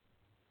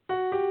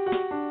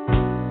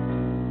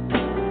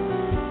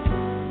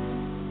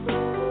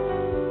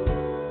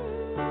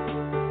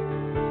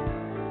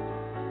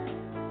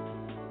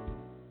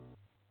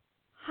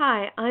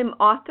Hi, I'm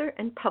author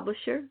and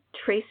publisher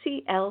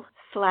Tracy L.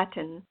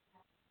 Slatton.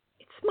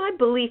 It's my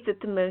belief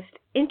that the most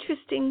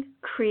interesting,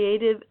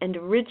 creative, and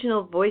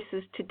original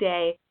voices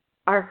today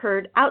are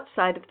heard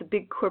outside of the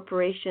big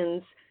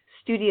corporations,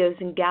 studios,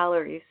 and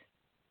galleries.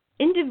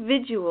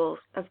 Individuals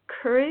of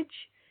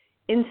courage,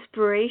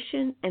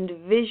 inspiration, and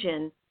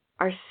vision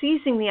are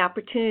seizing the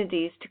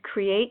opportunities to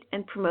create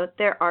and promote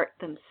their art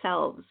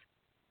themselves.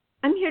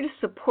 I'm here to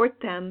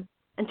support them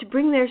and to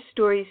bring their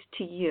stories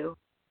to you.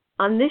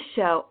 On this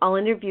show, I'll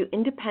interview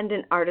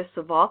independent artists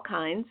of all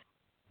kinds,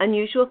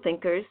 unusual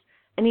thinkers,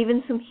 and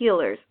even some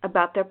healers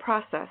about their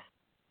process.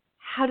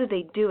 How do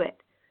they do it?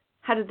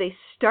 How do they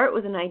start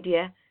with an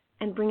idea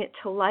and bring it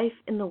to life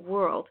in the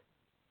world?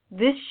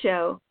 This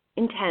show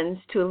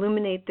intends to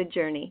illuminate the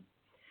journey.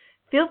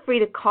 Feel free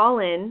to call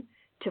in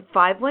to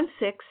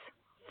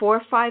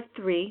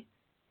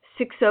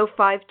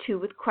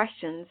 516-453-6052 with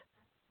questions,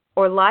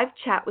 or live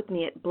chat with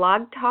me at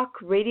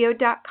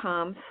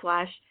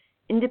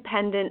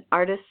blogtalkradio.com/independent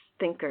artists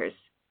thinkers.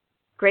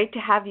 Great to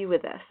have you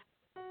with us.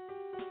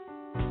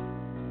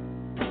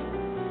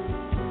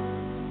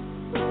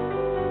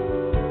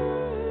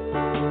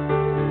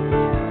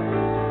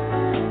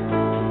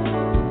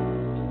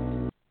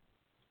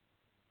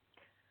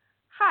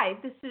 Hi,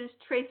 this is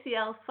Tracy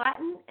L.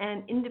 Slatton,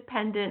 and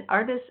Independent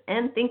Artists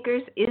and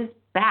Thinkers is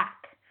back.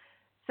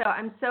 So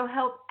I'm so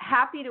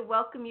happy to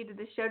welcome you to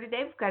the show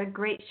today. We've got a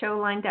great show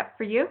lined up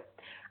for you.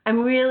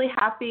 I'm really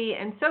happy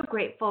and so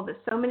grateful that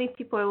so many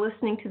people are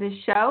listening to this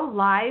show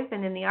live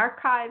and in the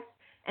archives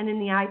and in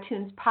the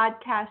iTunes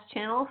podcast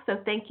channel. So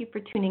thank you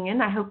for tuning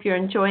in. I hope you're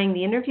enjoying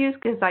the interviews,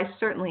 because I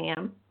certainly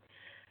am.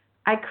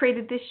 I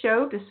created this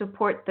show to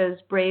support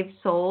those brave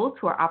souls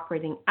who are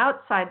operating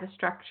outside the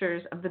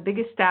structures of the big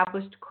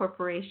established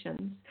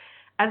corporations.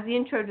 As the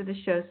intro to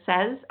the show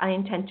says, I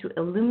intend to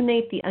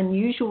illuminate the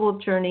unusual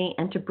journey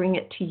and to bring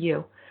it to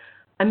you.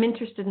 I'm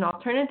interested in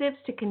alternatives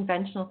to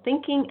conventional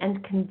thinking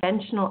and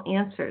conventional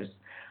answers.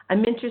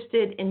 I'm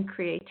interested in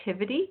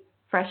creativity,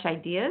 fresh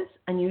ideas,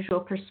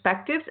 unusual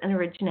perspectives, and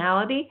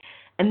originality.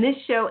 And this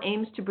show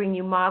aims to bring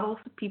you models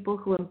of people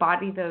who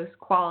embody those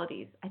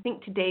qualities. I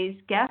think today's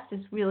guest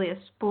is really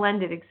a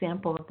splendid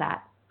example of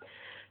that.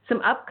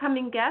 Some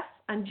upcoming guests: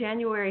 on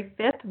January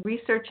 5th,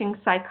 researching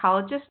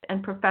psychologist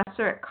and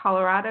professor at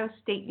Colorado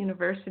State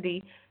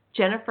University,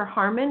 Jennifer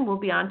Harman, will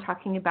be on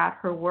talking about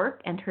her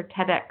work and her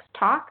TEDx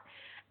talk.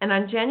 And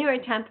on January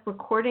 10th,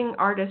 recording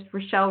artist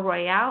Rochelle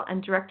Royale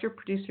and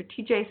director-producer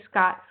TJ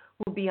Scott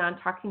will be on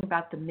talking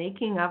about the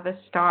making of a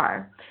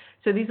star.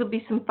 So these will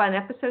be some fun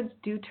episodes.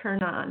 Do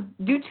tune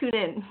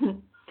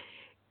in.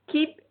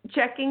 Keep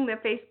checking the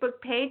Facebook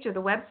page or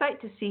the website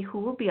to see who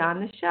will be on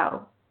the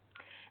show.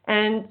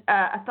 And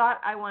a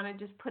thought I want to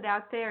just put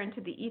out there into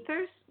the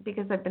ethers,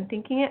 because I've been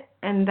thinking it,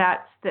 and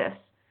that's this: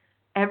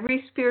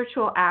 every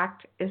spiritual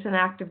act is an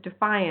act of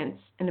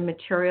defiance in a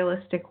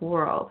materialistic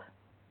world.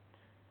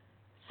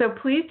 So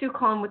please do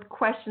call in with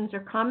questions or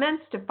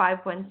comments to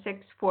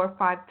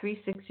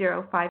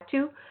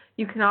 516-453-6052.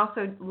 You can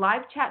also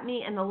live chat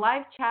me, and the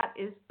live chat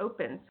is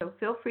open, so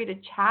feel free to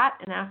chat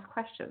and ask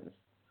questions.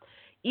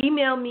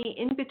 Email me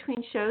in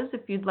between shows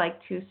if you'd like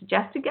to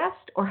suggest a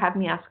guest or have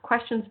me ask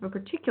questions of a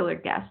particular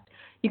guest.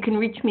 You can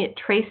reach me at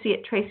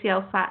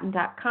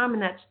tracy@tracylslatton.com,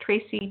 and that's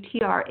Tracy,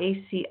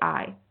 Traci.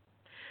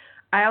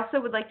 I also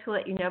would like to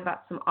let you know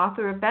about some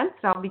author events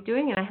that I'll be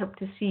doing, and I hope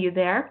to see you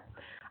there.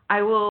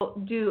 I will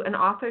do an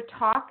author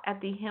talk at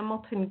the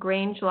Hamilton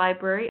Grange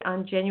Library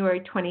on January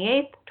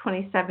 28th,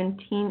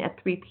 2017 at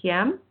 3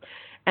 p.m.,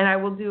 and I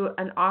will do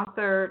an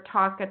author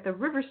talk at the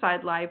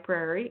Riverside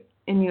Library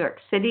in New York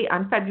City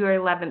on February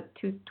 11th,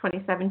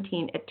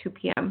 2017 at 2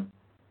 p.m.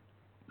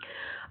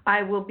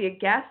 I will be a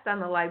guest on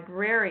The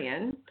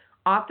Librarian,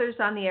 Authors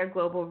on the Air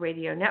Global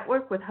Radio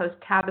Network, with host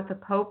Tabitha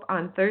Pope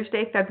on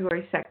Thursday,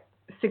 February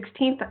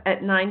 16th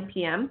at 9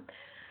 p.m.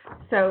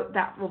 So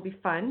that will be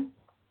fun.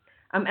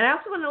 And I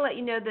also want to let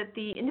you know that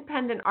the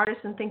Independent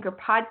Artist and Thinker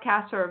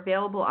podcasts are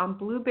available on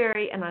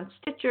Blueberry and on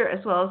Stitcher,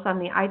 as well as on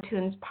the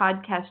iTunes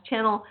podcast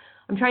channel.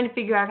 I'm trying to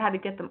figure out how to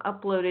get them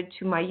uploaded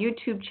to my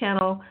YouTube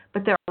channel,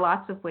 but there are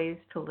lots of ways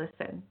to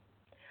listen.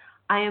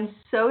 I am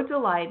so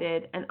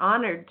delighted and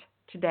honored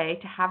today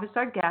to have as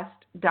our guest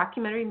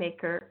documentary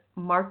maker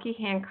Marky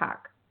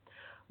Hancock.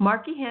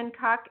 Marky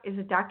Hancock is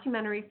a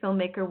documentary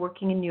filmmaker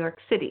working in New York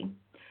City.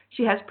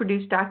 She has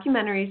produced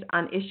documentaries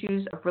on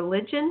issues of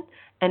religion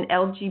and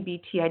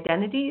LGBT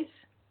identities,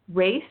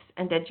 race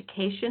and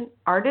education,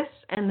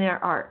 artists and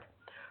their art.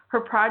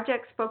 Her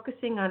projects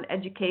focusing on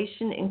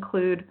education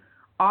include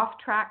Off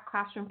Track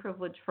Classroom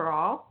Privilege for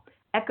All,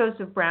 Echoes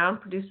of Brown,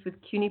 produced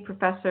with CUNY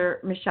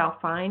professor Michelle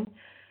Fine,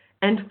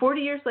 and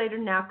 40 Years Later,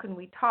 Now Can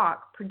We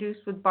Talk,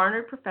 produced with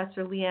Barnard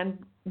professor Leanne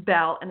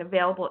Bell and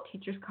available at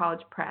Teachers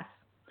College Press.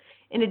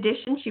 In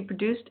addition, she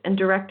produced and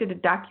directed a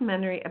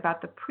documentary about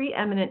the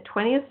preeminent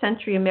 20th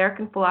century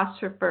American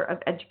philosopher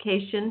of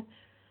education,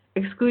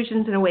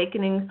 Exclusions and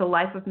Awakenings, The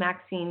Life of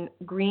Maxine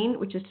Greene,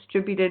 which is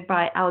distributed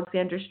by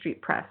Alexander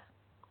Street Press.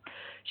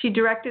 She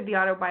directed the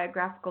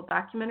autobiographical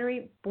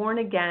documentary Born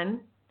Again,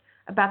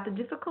 about the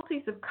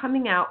difficulties of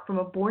coming out from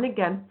a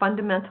born-again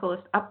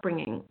fundamentalist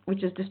upbringing,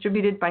 which is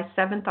distributed by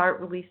Seventh Art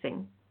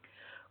Releasing.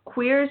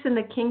 Queers in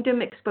the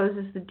Kingdom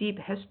exposes the deep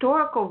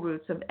historical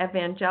roots of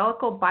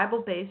evangelical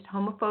Bible-based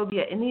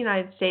homophobia in the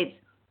United States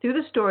through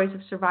the stories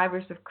of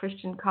survivors of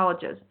Christian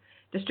colleges,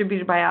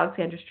 distributed by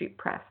Alexander Street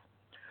Press.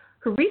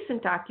 Her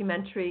recent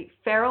documentary,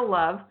 Feral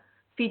Love,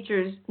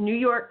 features New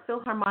York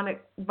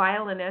Philharmonic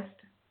violist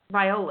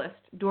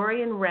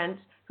Dorian Rent,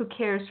 who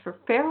cares for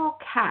feral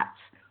cats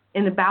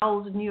in the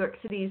bowels of New York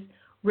City's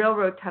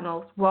railroad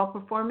tunnels while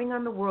performing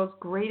on the world's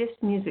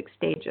greatest music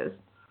stages.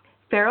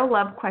 Feral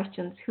Love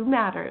questions who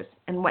matters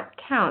and what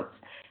counts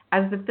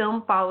as the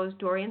film follows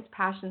Dorian's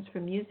passions for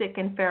music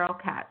and feral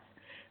cats.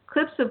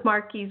 Clips of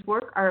Marky's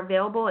work are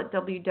available at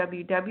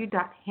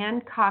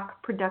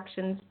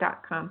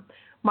www.hancockproductions.com.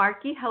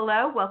 Marky,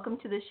 hello. Welcome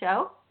to the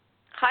show.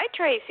 Hi,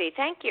 Tracy.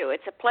 Thank you.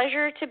 It's a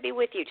pleasure to be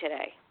with you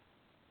today.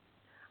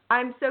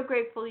 I'm so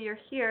grateful you're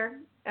here.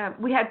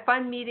 We had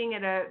fun meeting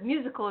at a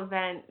musical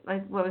event,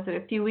 a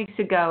few weeks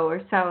ago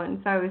or so,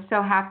 and so I was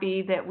so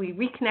happy that we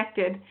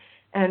reconnected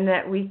and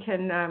that you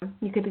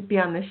could be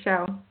on the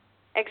show.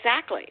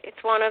 Exactly.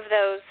 It's one of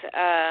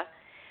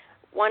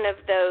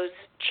those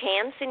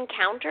chance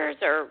encounters,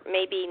 or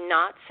maybe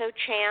not so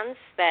chance,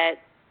 that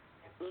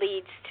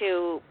leads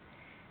to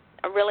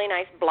a really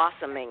nice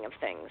blossoming of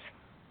things.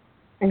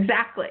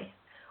 Exactly.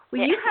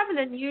 Well, yeah. You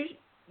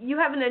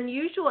have an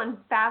unusual and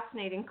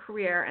fascinating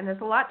career, and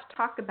there's a lot to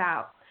talk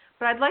about.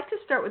 But I'd like to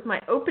start with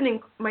my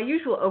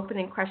usual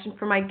opening question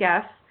for my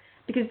guests,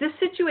 because this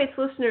situates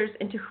listeners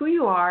into who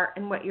you are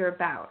and what you're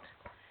about.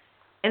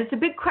 And it's a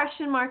big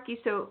question, Marky,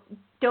 so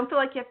don't feel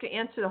like you have to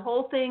answer the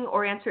whole thing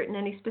or answer it in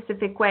any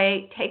specific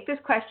way. Take this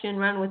question,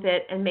 run with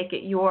it, and make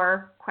it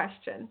your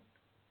question.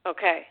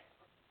 Okay.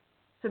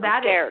 So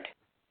I'm scared.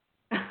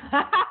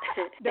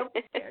 Don't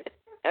be scared.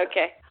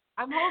 Okay.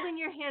 I'm holding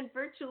your hand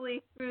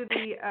virtually through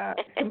the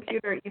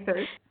computer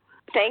ethers.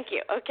 Thank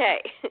you.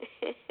 Okay.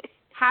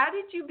 How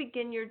did you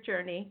begin your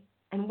journey,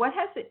 and what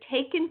has it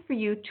taken for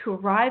you to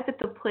arrive at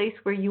the place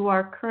where you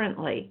are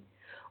currently?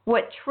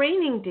 What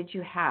training did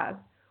you have?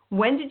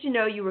 When did you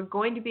know you were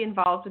going to be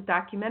involved with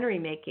documentary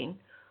making?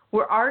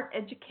 Were art,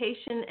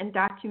 education, and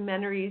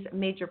documentaries a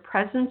major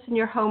presence in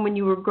your home when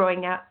you were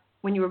growing up?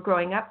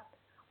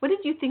 What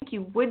did you think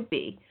you would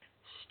be?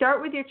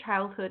 Start with your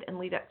childhood and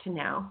lead up to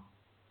now.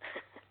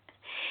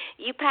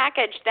 You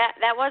packaged that.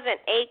 That wasn't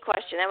a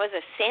question. That was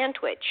a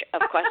sandwich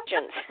of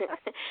questions.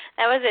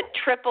 That was a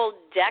triple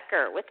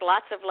decker with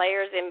lots of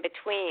layers in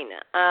between.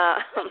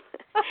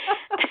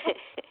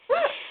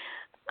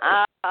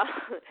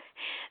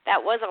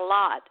 That was a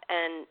lot,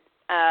 and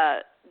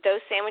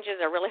those sandwiches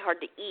are really hard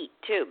to eat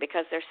too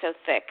because they're so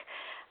thick.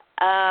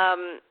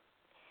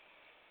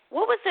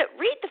 What was it?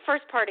 Read the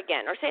first part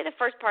again, or say the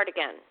first part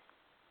again.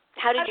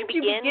 How did you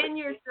begin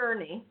your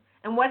journey,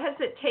 and what has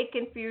it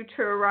taken for you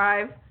to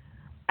arrive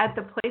at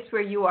the place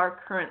where you are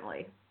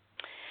currently?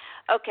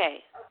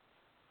 Okay.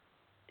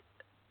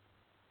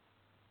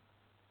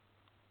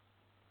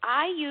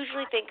 I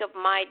usually think of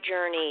my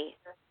journey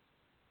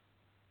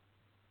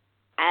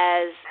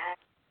as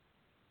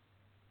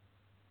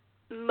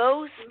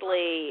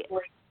mostly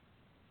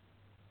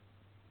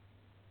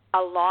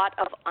a lot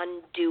of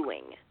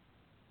undoing.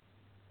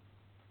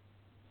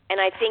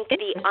 And I think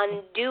the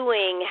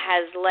undoing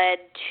has led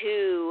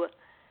to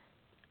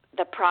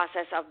the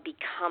process of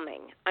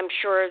becoming. I'm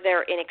sure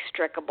they're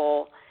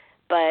inextricable,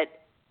 but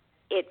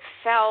it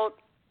felt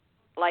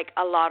like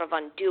a lot of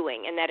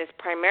undoing, and that is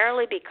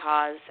primarily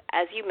because,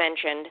 as you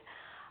mentioned,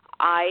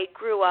 I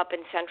grew up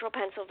in central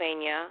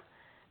Pennsylvania,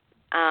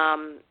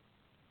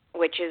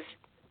 which is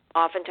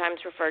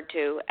oftentimes referred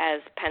to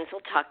as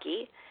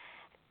Pennsyltucky,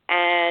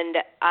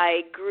 and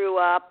I grew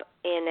up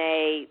in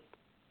a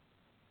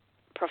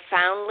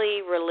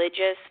profoundly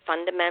religious,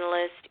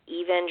 fundamentalist,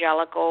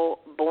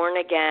 evangelical,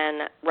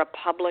 born-again,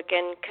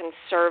 Republican,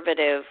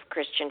 conservative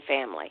Christian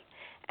family.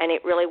 And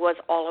it really was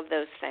all of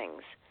those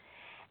things.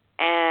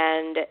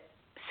 And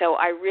so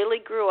I really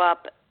grew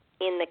up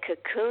in the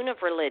cocoon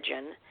of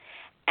religion,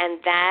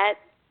 and that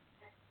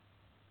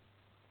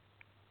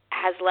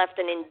has left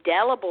an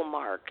indelible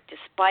mark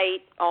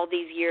despite all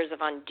these years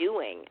of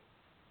undoing.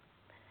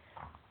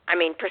 I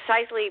mean,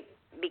 precisely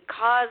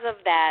because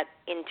of that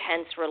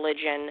intense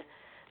religion,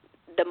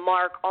 the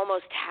mark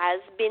almost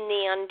has been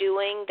the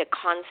undoing, the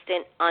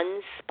constant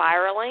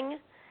unspiraling.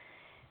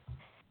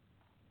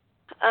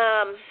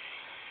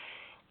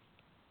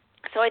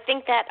 So I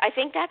think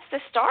that's the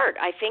start.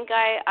 I think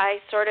I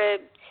sort of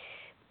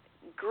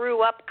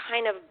grew up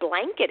kind of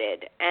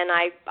blanketed, and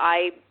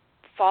I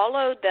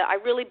followed I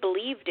really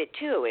believed it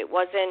too. It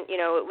wasn't,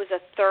 it was a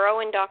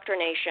thorough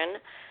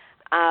indoctrination.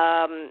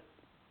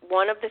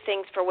 One of the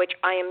things for which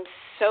I am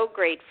so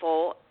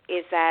grateful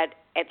is that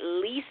at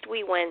least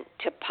we went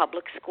to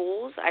public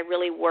schools. I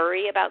really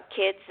worry about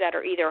kids that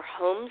are either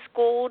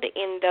homeschooled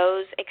in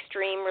those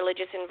extreme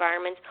religious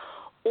environments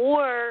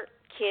or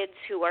kids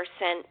who are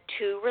sent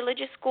to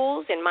religious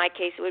schools. In my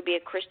case, it would be a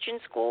Christian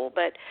school,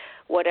 but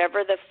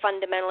whatever the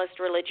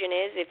fundamentalist religion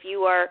is, if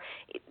you are,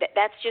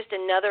 that's just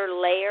another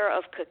layer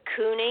of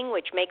cocooning,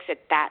 which makes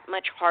it that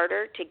much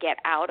harder to get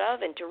out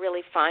of and to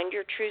really find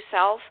your true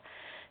self.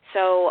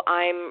 So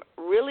I'm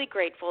really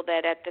grateful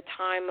that at the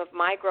time of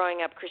my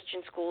growing up,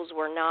 Christian schools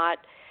were not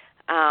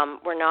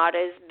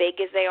as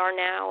big as they are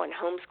now, and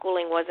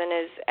homeschooling wasn't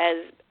as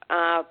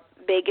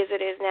big as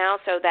it is now.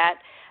 So that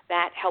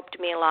helped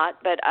me a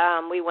lot. But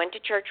we went to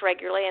church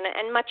regularly,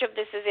 and much of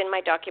this is in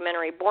my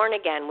documentary Born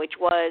Again, which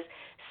was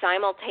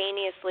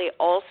simultaneously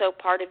also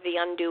part of the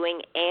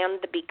undoing and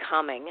the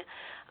becoming.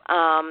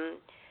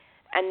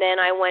 And then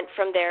I went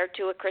from there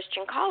to a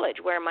Christian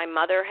college where my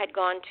mother had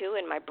gone to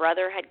and my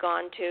brother had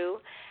gone to.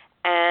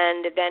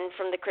 And then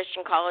from the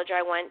Christian college,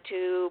 I went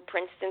to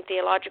Princeton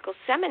Theological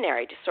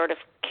Seminary to sort of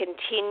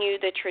continue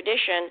the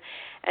tradition.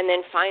 And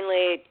then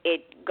finally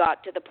it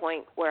got to the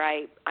point where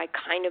I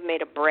kind of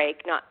made a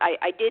break.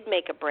 I did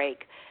make a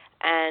break,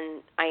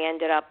 and I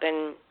ended up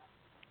in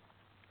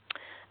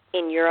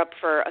Europe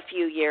for a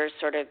few years,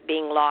 sort of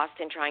being lost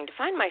and trying to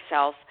find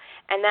myself.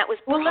 And that was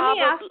Well, let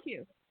me ask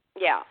you.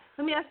 Yeah.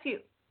 Let me ask you.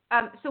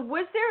 So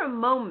was there a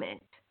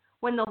moment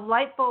when the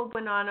light bulb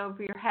went on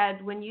over your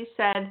head when you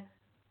said,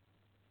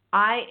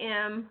 I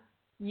am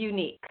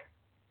unique?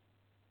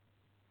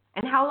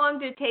 And how long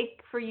did it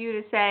take for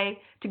you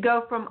to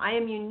go from I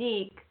am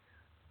unique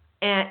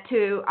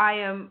to I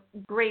am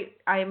great,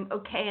 I am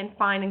okay and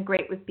fine and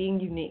great with being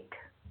unique?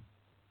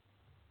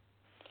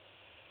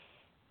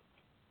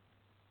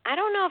 I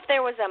don't know if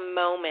there was a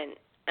moment,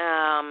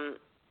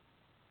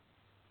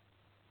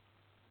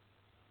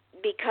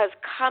 because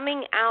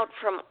coming out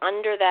from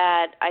under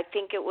that, I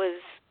think it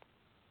was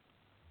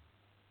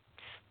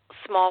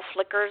small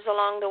flickers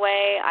along the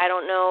way. I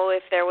don't know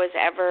if there was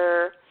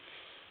ever,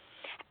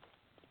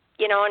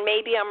 and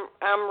maybe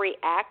I'm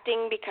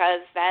reacting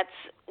because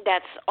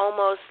that's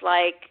almost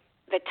like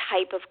the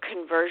type of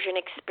conversion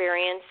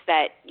experience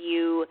that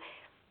you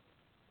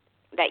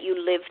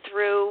live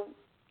through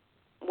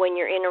when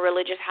you're in a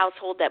religious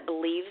household that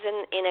believes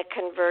in a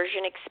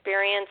conversion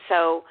experience.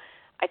 So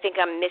I think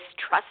I'm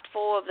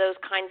mistrustful of those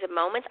kinds of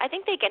moments. I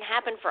think they can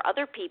happen for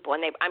other people,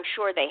 and I'm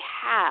sure they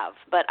have,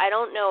 but I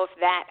don't know if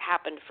that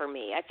happened for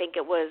me. I think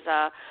it was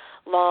a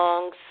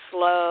long,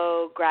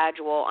 slow,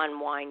 gradual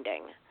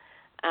unwinding.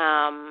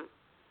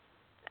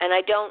 And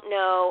I don't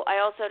know, I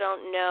also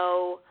don't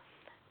know,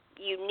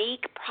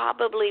 unique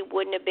probably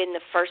wouldn't have been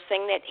the first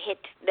thing that hit,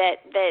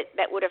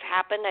 that would have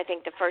happened. I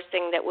think the first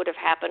thing that would have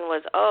happened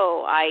was,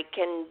 I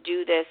can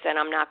do this and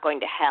I'm not going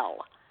to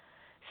hell.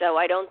 So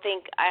I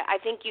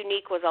think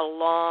unique was a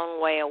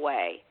long way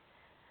away.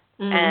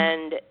 Mm-hmm.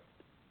 And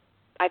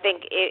I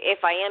think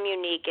if I am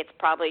unique, it's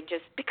probably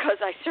just because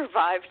I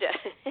survived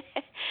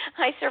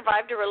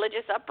a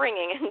religious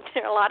upbringing, and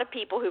there are a lot of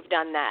people who've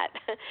done that.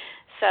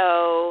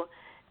 So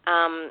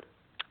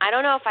I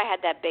don't know if I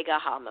had that big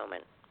aha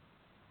moment.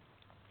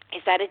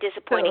 Is that a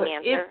disappointing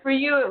answer? For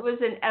you, it was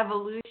an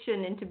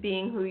evolution into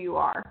being who you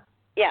are.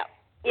 Yeah.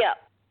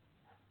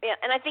 Yeah,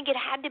 and I think it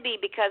had to be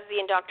because the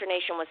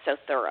indoctrination was so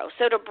thorough.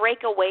 So to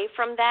break away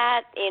from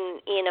that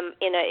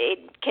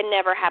it can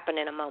never happen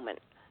in a moment.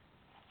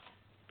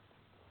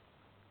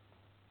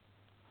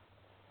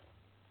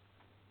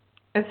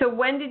 And so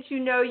when did you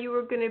know you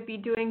were going to be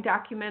doing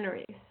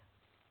documentaries?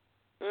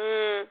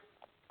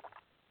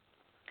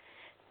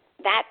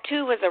 That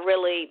too was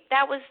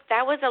that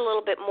was a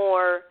little bit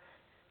more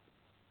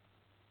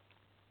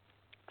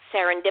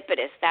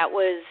serendipitous. That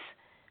was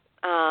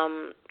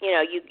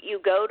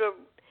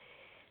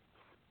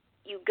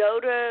you go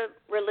to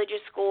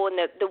religious school, and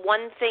the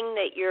one thing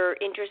that you're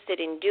interested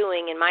in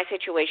doing, in my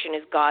situation,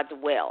 is God's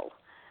will.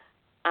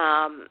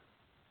 And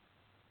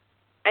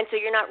so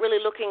you're not really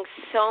looking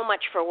so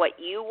much for what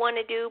you want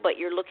to do, but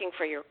you're looking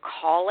for your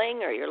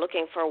calling, or you're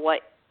looking for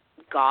what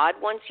God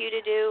wants you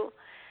to do.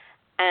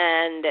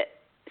 And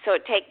so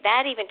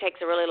that even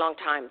takes a really long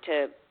time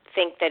to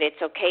think that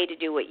it's okay to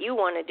do what you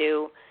want to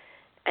do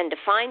and to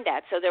find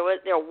that. So there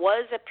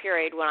was a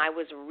period when I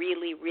was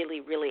really,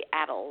 really, really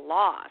at a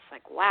loss.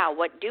 Like, wow,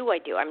 what do I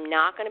do? I'm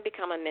not going to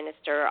become a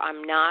minister.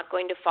 I'm not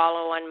going to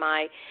follow on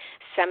my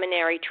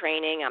seminary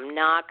training. I'm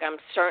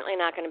certainly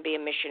not going to be a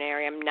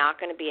missionary. I'm not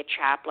going to be a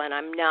chaplain.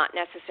 I'm not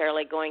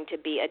necessarily going to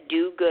be a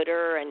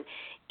do-gooder and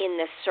in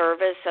the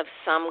service of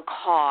some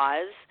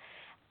cause.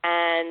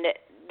 And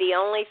the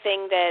only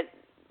thing that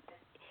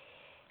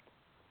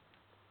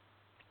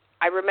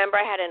I remember,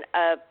 I had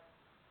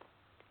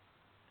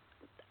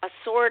a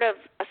sort of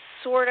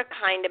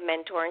kind of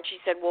mentor, and she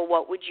said, well,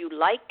 what would you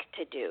like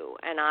to do?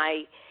 And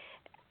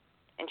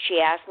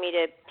she asked me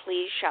to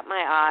please shut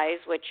my eyes,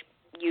 which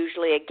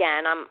usually,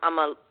 again, I'm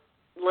a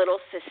little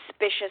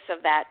suspicious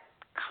of that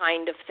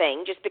kind of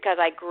thing, just because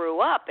I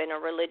grew up in a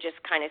religious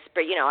kind of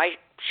spirit. I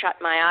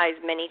shut my eyes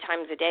many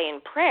times a day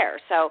in prayer,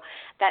 so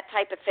that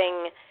type of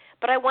thing.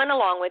 But I went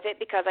along with it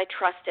because I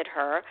trusted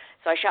her.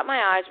 So I shut my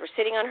eyes. We're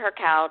sitting on her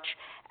couch,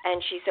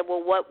 and she said,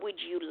 well, what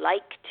would you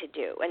like to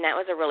do? And that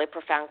was a really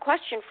profound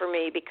question for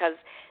me, because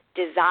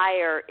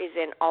desire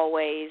isn't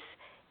always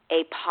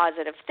a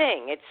positive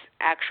thing. It's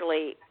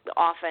actually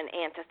often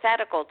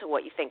antithetical to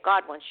what you think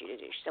God wants you to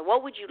do. So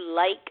what would you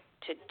like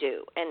to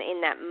do? And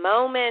in that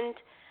moment,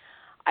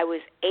 I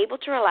was able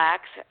to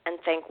relax and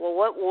think, well,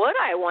 what would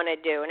I want to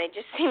do? And it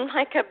just seemed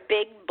like a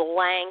big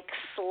blank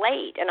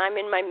slate. And I'm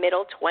in my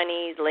middle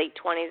 20s, late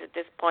 20s at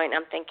this point. And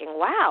I'm thinking,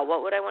 wow,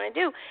 what would I want to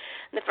do?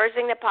 And the first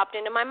thing that popped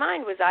into my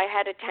mind was I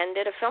had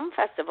attended a film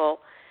festival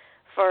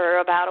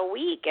for about a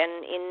week,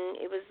 and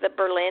it was the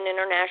Berlin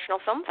International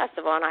Film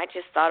Festival, and I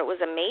just thought it was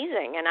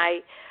amazing. And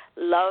I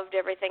loved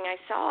everything I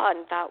saw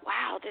and thought,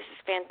 wow, this is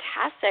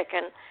fantastic.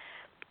 And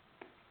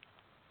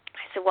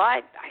I said, well,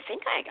 I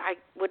think I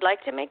would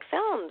like to make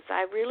films.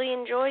 I really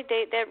enjoyed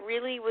that.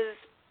 Really was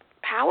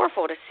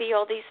powerful to see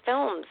all these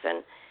films.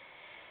 And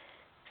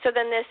so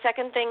then the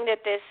second thing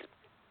that this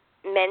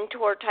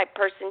mentor-type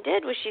person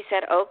did was she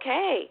said,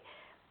 okay,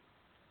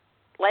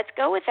 let's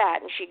go with that.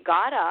 And she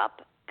got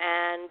up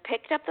and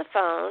picked up the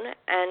phone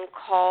and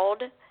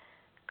called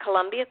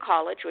Columbia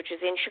College, which is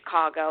in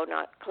Chicago,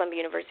 not Columbia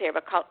University,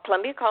 but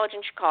Columbia College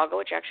in Chicago,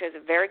 which actually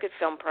has a very good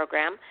film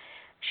program.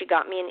 She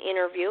got me an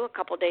interview a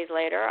couple of days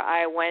later.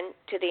 I went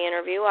to the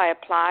interview, I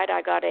applied,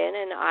 I got in,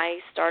 and I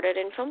started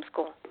in film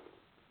school.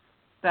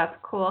 That's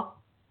cool.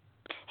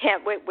 Yeah,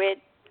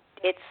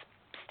 it's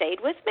stayed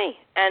with me,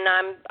 and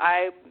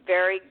I'm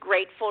very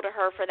grateful to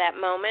her for that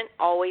moment,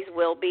 always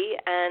will be,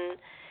 and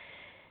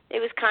it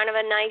was kind of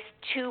a nice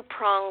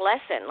two-prong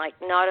lesson. Like,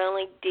 not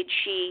only did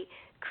she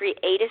create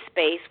a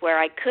space where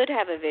I could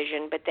have a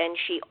vision, but then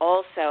she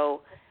also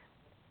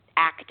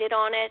acted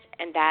on it,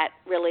 and that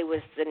really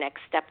was the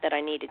next step that I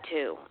needed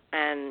to.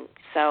 And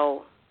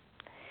so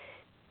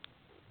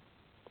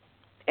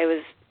it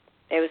was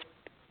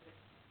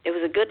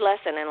a good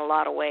lesson in a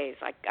lot of ways.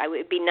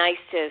 It'd be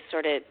nice to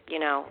sort of,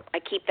 I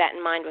keep that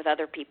in mind with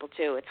other people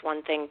too. It's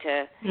one thing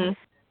to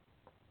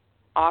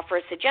offer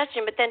a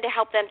suggestion, but then to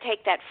help them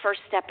take that first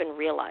step in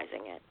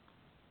realizing it.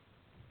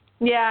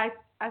 Yeah,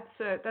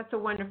 that's a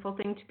wonderful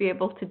thing to be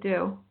able to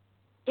do.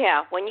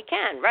 Yeah, when you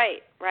can,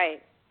 right.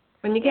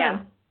 When you can. Yeah.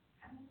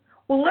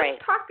 Well, let's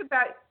talk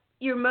about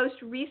your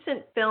most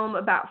recent film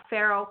about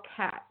feral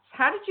cats.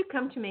 How did you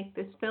come to make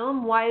this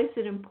film? Why is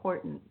it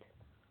important?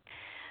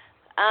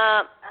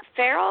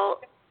 Feral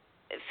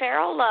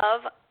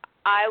Love,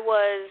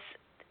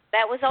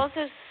 that was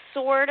also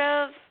sort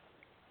of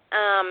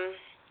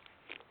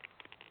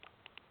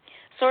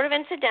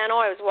incidental.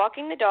 I was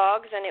walking the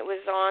dogs, and it was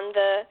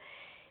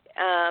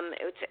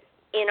it was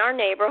in our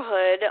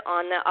neighborhood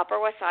on the Upper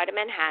West Side of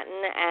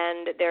Manhattan,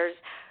 and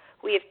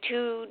we have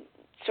two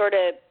sort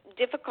of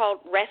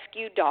difficult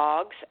rescue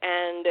dogs,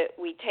 and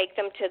we take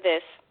them to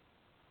this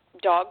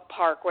dog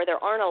park where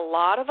there aren't a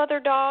lot of other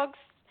dogs,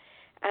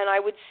 and I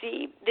would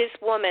see this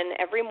woman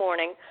every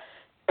morning,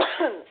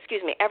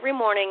 every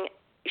morning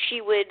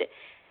she would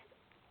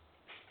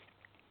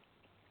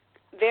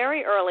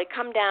very early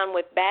come down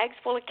with bags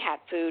full of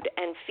cat food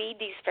and feed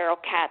these feral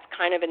cats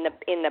kind of in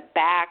the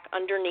back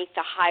underneath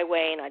the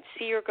highway, and I'd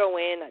see her go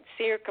in, I'd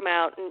see her come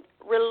out, and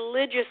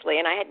religiously,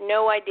 and I had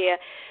no idea.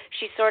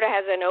 She sort of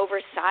has an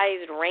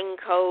oversized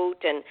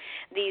raincoat and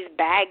these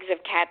bags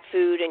of cat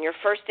food, and your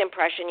first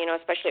impression,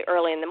 especially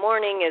early in the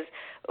morning, is,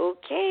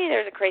 okay,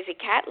 there's a crazy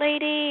cat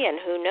lady,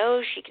 and who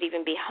knows, she could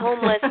even be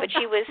homeless. But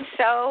she was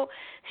so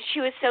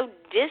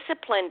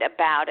disciplined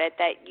about it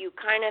that you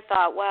kind of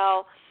thought,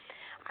 well,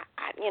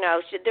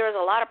 there was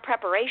a lot of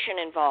preparation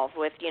involved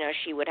with,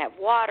 she would have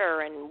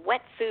water and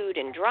wet food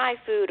and dry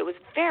food. It was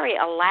very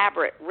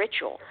elaborate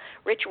ritual.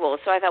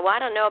 So I thought, well, I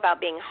don't know about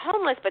being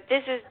homeless, but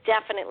this is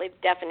definitely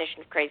the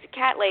definition of crazy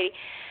cat lady.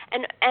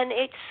 And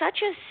it's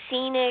such a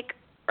scenic,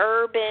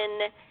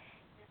 urban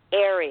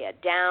area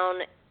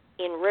down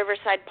in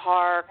Riverside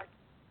Park,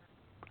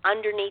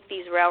 underneath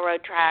these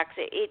railroad tracks.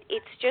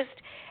 It's just,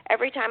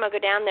 every time I go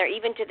down there,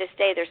 even to this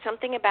day, there's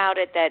something about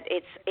it that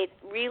it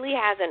really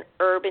has an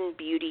urban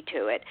beauty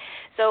to it.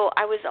 So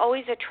I was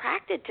always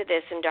attracted to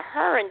this and to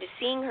her and to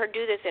seeing her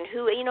do this, and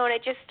and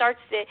it just starts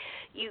to,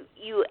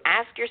 you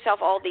ask yourself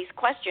all these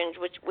questions,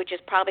 which is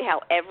probably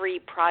how every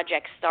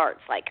project starts.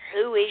 Like,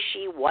 who is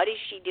she? What is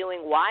she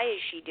doing? Why is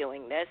she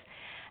doing this?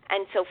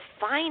 And so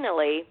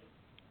finally,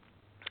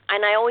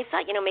 and I always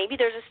thought, maybe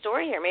there's a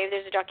story here, maybe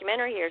there's a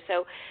documentary here.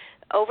 So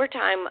over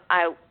time,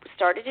 I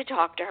started to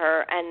talk to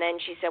her, and then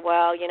she said,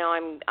 well,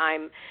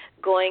 I'm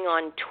going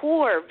on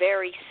tour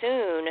very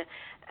soon,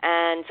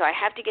 and so I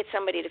have to get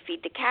somebody to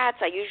feed the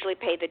cats. I usually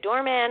pay the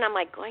doorman. I'm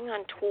like, going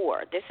on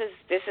tour. This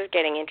is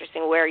getting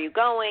interesting. Where are you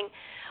going?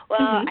 Well,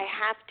 I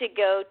have to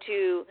go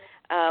to,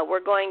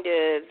 we're going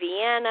to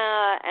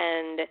Vienna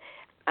and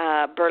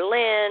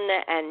Berlin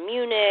and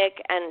Munich,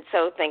 and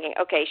so thinking,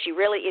 okay, she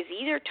really is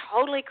either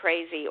totally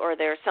crazy or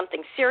there's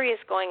something serious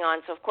going on.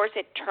 So, of course,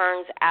 it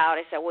turns out,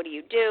 I said, what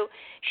do?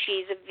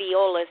 She's a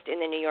violist in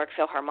the New York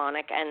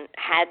Philharmonic and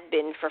had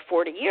been for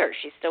 40 years.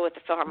 She's still with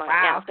the Philharmonic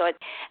now. So at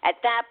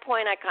that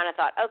point, I kind of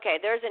thought, okay,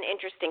 there's an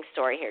interesting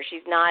story here.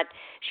 She's not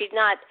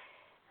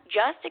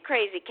just a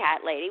crazy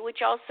cat lady,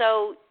 which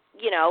also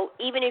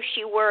even if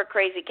she were a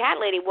crazy cat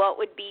lady, what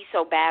would be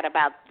so bad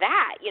about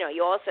that?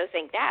 You also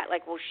think that,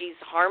 like, well, she's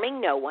harming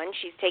no one.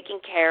 She's taking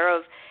care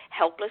of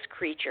helpless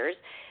creatures.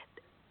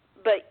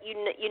 But you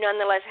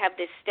nonetheless have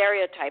this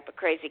stereotype, a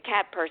crazy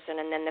cat person,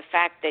 and then the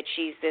fact that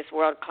she's this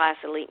world-class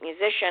elite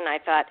musician, I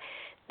thought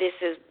this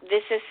is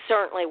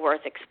certainly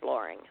worth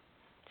exploring.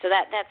 So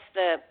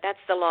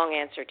that's the long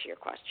answer to your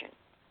question.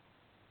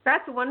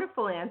 That's a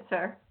wonderful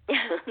answer.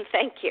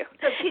 Thank you.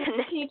 So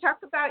can you talk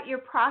about your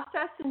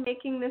process in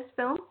making this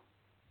film?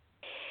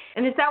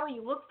 And is that what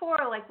you look for?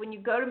 Like when you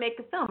go to make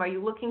a film, are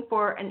you looking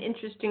for an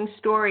interesting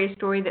story, a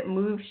story that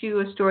moves you,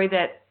 a story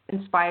that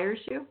inspires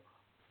you?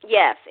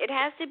 Yes, it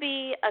has to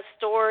be a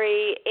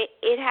story.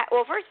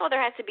 Well, first of all,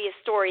 there has to be a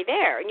story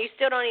there, and you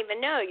still don't even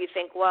know. You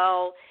think,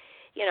 well,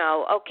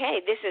 okay,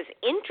 this is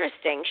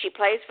interesting. She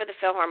plays for the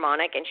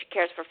Philharmonic and she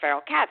cares for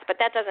feral cats, but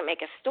that doesn't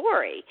make a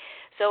story.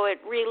 So it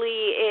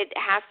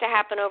has to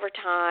happen over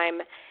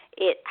time.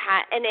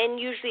 And then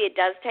usually it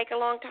does take a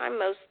long time.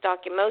 Most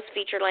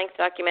feature-length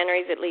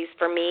documentaries, at least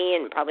for me,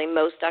 and probably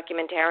most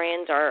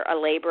documentarians, are a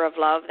labor of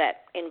love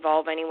that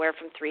involve anywhere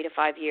from 3 to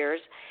 5 years.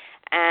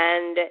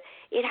 And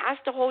it has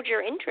to hold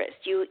your interest.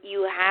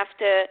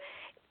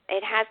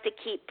 It has to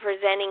keep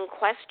presenting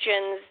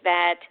questions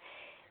that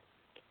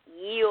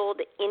yield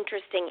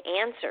interesting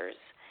answers.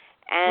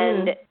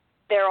 And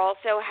there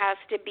also has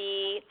to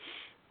be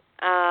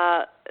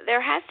a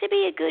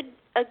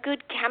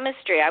good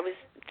chemistry. I was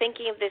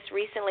thinking of this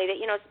recently that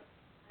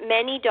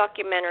many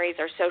documentaries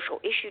are social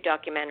issue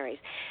documentaries,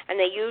 and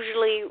they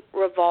usually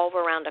revolve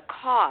around a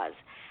cause.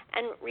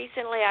 And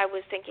recently I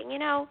was thinking,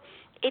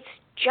 it's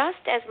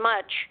just as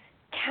much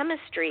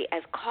chemistry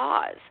as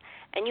cause.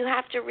 And you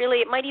have to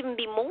it might even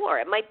be more.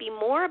 It might be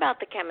more about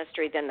the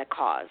chemistry than the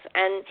cause.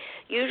 And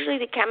usually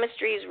the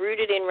chemistry is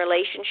rooted in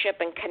relationship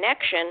and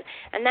connection,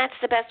 and that's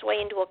the best way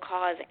into a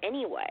cause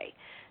anyway.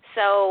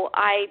 So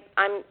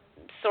I'm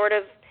sort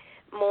of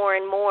more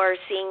and more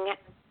seeing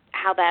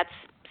how that's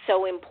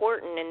so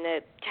important in the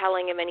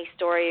telling of any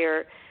story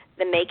or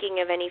the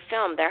making of any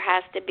film. There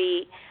has to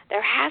be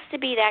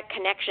that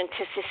connection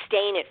to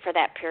sustain it for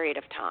that period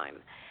of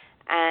time.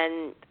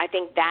 And I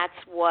think that's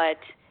what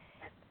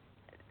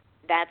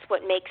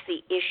makes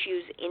the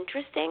issues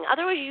interesting.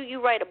 Otherwise,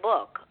 you write a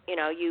book.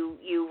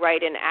 You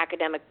write an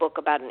academic book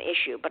about an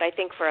issue. But I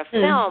think for a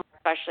film,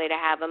 especially to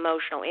have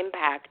emotional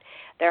impact,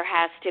 there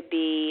has to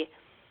be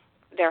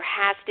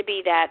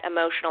that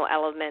emotional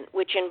element,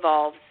 which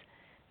involves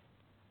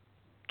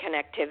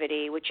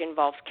connectivity, which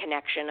involves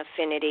connection,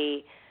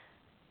 affinity,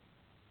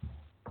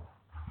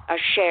 a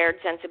shared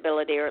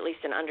sensibility, or at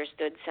least an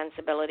understood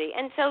sensibility.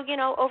 And so,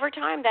 over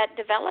time that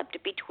developed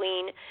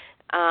between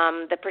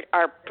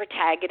our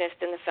protagonist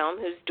in the film,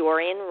 who's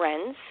Dorian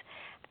Renz,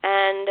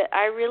 and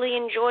I really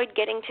enjoyed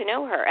getting to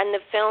know her. And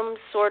the film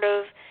sort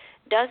of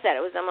does that.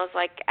 It was almost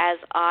like as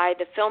I,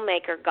 the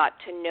filmmaker, got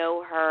to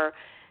know her,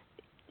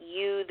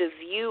 you, the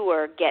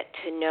viewer, get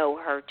to know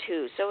her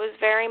too. So it was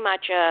very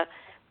much a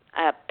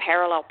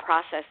parallel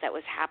process that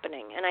was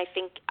happening, and I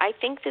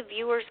think the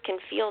viewers can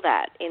feel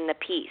that in the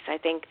piece. I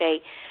think the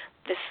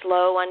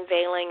slow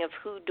unveiling of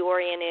who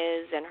Dorian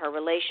is and her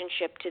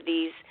relationship to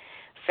these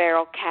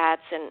feral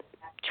cats and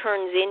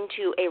turns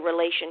into a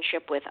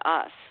relationship with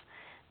us,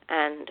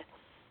 and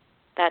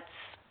that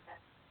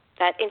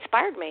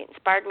inspired me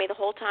the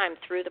whole time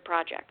through the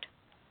project.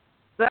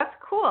 That's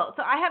cool.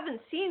 So I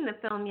haven't seen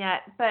the film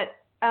yet, but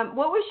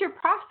what was your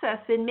process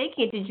in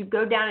making it? Did you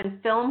go down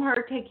and film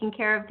her taking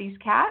care of these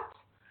cats?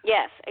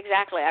 Yes,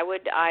 exactly. I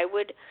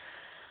would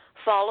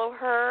follow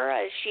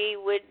her. She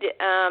would,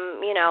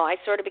 I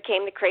sort of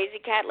became the crazy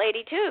cat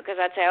lady too, because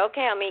I'd say,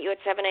 okay, I'll meet you at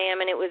 7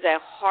 a.m., and it was a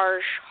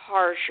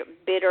harsh,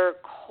 bitter,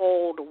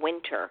 cold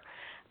winter.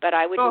 But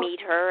I would meet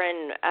her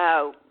and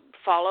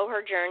follow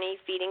her journey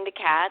feeding the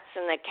cats,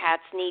 and the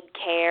cats need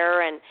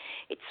care, and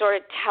it sort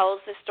of tells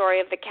the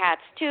story of the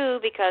cats too,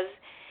 because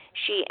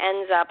she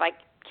ends up, I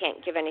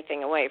can't give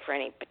anything away for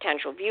any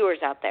potential viewers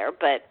out there,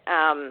 but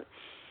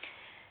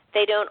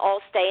they don't all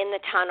stay in the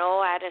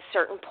tunnel at a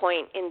certain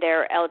point in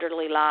their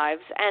elderly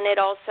lives. And it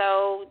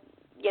also,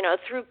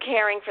 through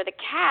caring for the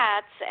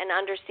cats and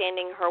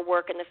understanding her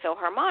work in the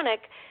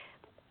Philharmonic,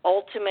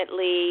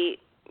 ultimately,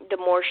 the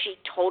more she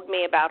told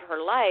me about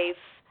her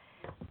life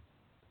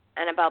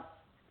and about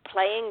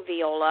playing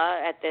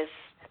viola at this,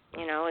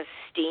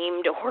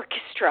 esteemed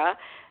orchestra,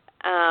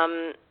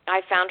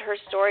 I found her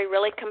story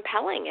really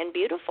compelling and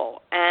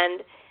beautiful.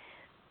 And,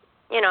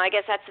 I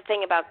guess that's the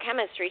thing about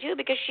chemistry, too,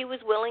 because she was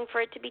willing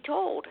for it to be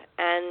told.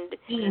 And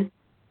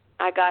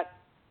I got,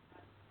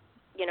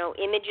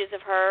 images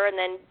of her, and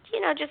then,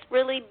 just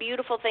really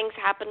beautiful things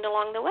happened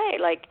along the way.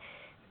 Like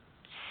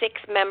 6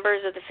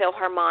 members of the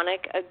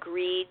Philharmonic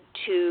agreed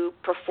to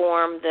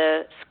perform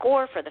the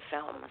score for the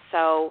film.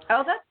 So,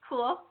 oh, that's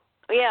cool.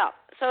 Yeah.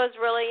 So it's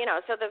really,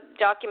 so the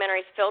documentary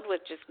is filled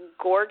with just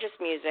gorgeous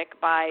music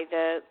by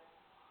the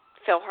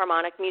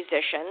Philharmonic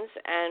musicians,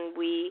 and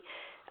we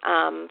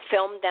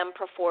filmed them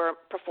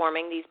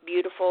performing these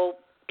beautiful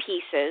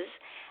pieces.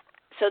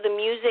 So the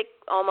music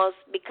almost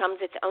becomes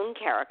its own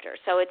character.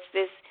 So it's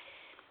this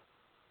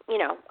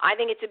I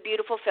think it's a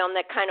beautiful film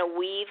that kind of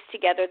weaves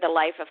together the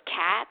life of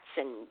cats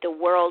and the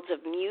worlds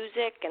of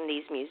music and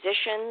these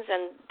musicians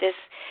and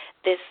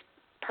this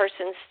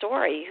person's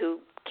story who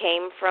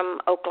came from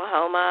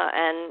Oklahoma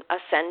and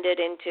ascended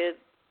into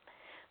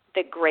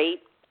the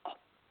great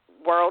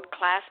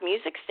world-class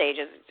music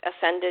stages,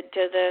 ascended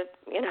to the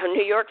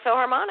New York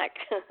Philharmonic.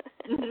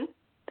 Mm-hmm.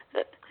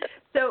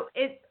 So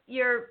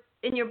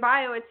in your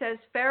bio it says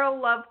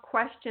Feral Love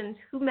questions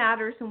who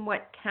matters and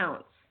what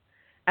counts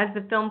as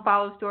the film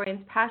follows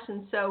Dorian's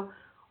passion. So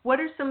what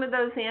are some of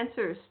those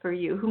answers for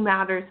you? Who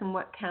matters and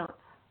what counts?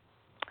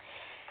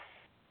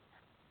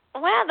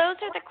 Well, those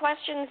are the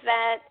questions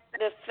that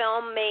the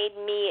film made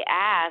me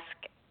ask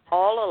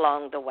all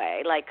along the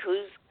way, like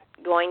who's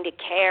going to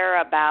care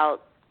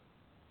about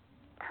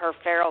her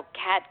feral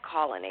cat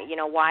colony?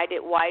 Why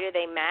do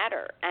they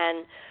matter?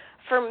 And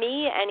for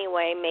me,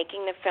 anyway,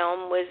 making the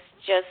film was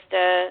just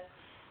a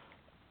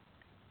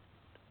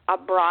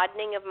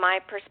broadening of my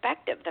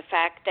perspective. The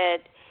fact that,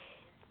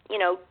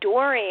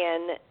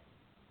 Dorian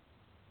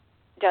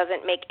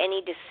doesn't make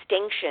any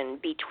distinction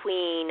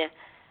between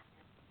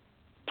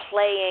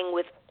playing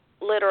with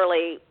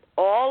literally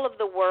all of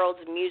the world's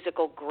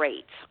musical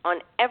greats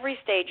on every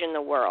stage in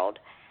the world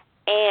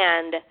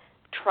and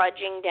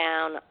trudging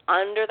down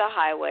under the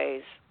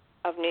highways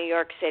of New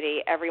York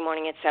City every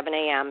morning at 7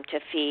 a.m. to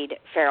feed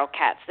feral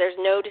cats. There's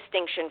no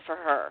distinction for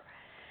her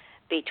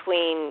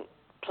between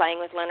playing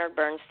with Leonard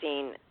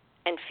Bernstein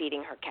and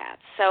feeding her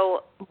cats.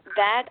 So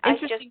that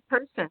Interesting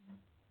person.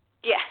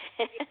 Yeah,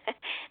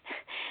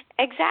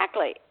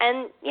 exactly.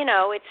 And,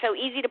 it's so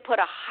easy to put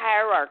a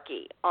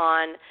hierarchy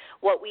on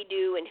what we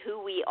do and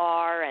who we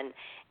are and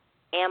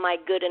am I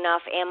good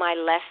enough, am I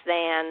less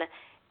than,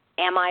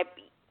 am I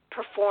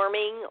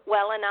performing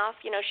well enough?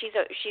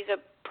 She's a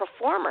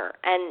performer,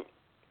 and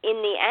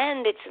in the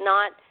end it's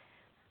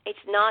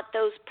not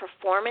those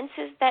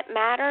performances that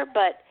matter,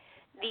 but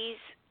these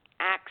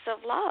acts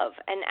of love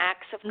and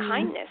acts of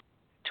kindness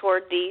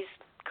toward these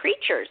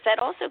creatures that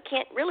also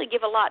can't really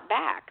give a lot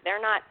back.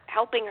 They're not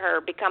helping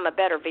her become a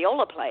better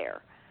viola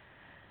player.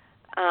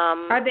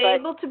 Are they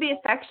able to be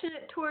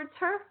affectionate towards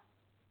her?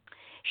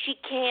 She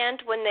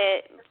can't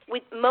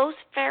with most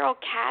feral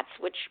cats,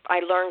 which I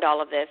learned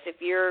all of this.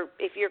 If you're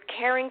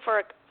caring for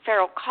a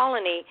feral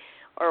colony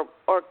or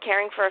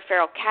caring for a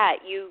feral cat,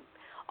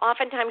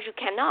 oftentimes you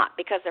cannot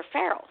because they're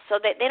feral. So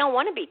they don't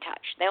want to be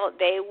touched.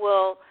 They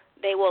will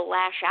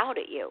lash out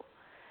at you.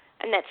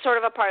 And that's sort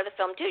of a part of the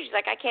film too. She's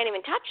like, I can't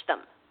even touch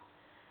them.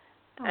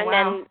 Oh, and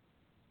wow.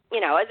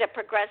 then, as it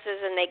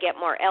progresses and they get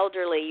more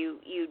elderly, you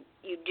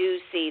do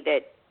see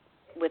that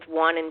with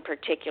one in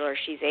particular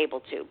she's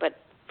able to. But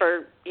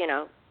for,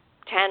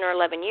 10 or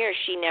 11 years,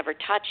 she never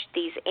touched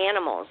these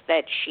animals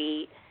that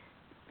she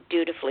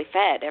dutifully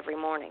fed every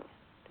morning,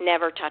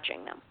 never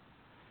touching them.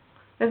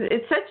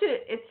 It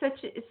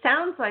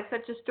sounds like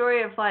such a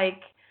story of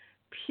like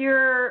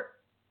pure,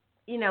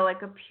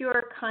 like a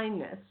pure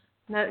kindness,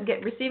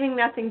 receiving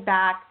nothing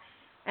back,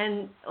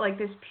 and like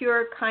this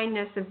pure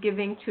kindness of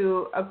giving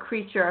to a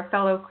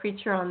fellow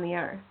creature on the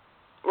earth.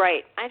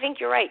 Right. I think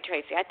you're right,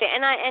 Tracy.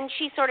 And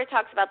she sort of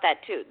talks about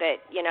that too, that,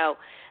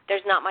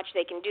 there's not much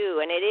they can do,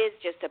 and it is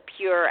just a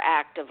pure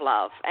act of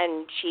love.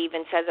 And she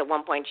even says at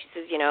one point, she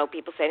says,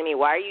 people say to me,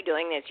 why are you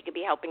doing this? You could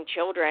be helping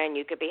children.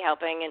 You could be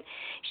helping. And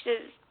she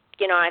says,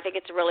 I think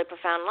it's a really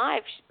profound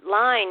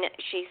line.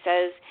 She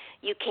says,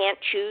 you can't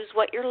choose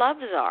what your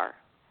loves are.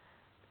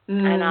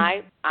 And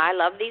I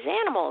love these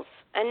animals.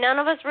 And none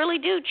of us really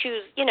do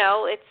choose,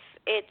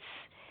 it's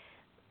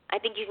I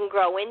think you can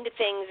grow into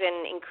things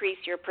and increase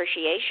your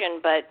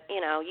appreciation, but,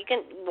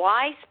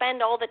 why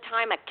spend all the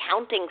time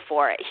accounting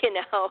for it,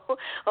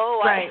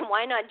 Right.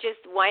 Why not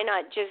just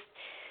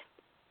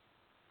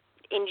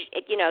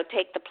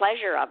take the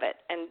pleasure of it?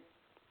 And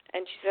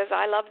she says,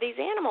 I love these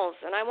animals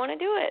and I want to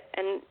do it.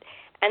 And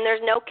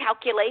there's no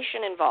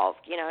calculation involved.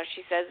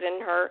 She says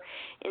in her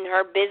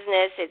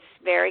business, it's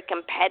very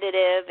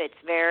competitive. It's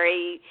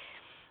very,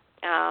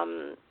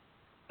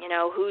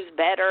 who's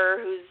better,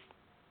 who's,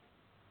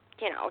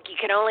 you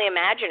can only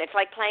imagine. It's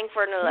like playing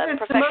for a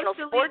professional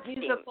sports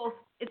team.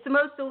 It's the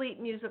most elite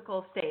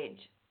musical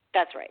stage.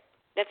 That's right.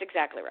 That's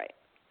exactly right.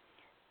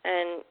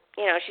 And,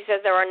 she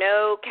says there are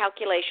no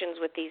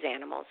calculations with these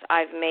animals.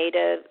 I've made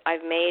a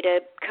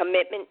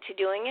commitment to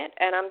doing it,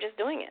 and I'm just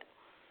doing it.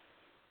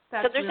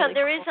 That's so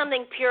there is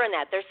something pure in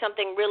that. There's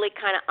something really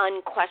kind of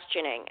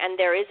unquestioning, and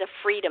there is a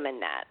freedom in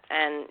that.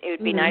 And it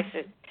would be nice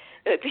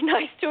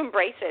to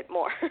embrace it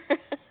more.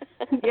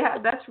 Yeah,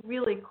 that's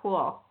really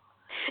cool.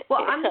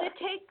 Well,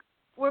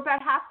 we're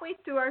about halfway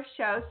through our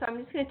show, so I'm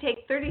just going to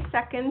take 30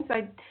 seconds.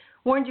 I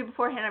warned you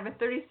beforehand, I have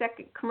a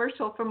 30-second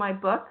commercial for my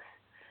books.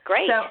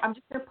 Great. So I'm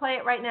just going to play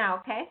it right now,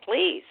 okay?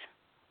 Please.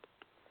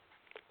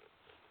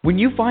 When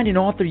you find an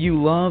author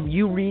you love,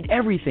 you read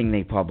everything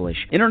they publish.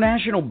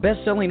 International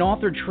best-selling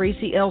author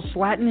Tracy L.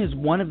 Slatton is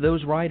one of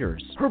those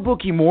writers. Her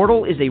book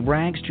Immortal is a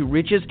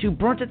rags-to-riches to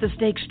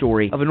burnt-at-the-stake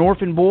story of an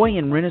orphan boy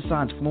in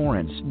Renaissance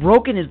Florence.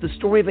 Broken is the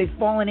story of a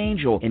fallen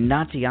angel in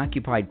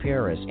Nazi-occupied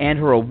Paris, and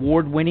her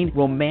award-winning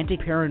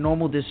romantic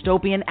paranormal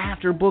dystopian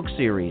After book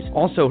series.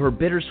 Also, her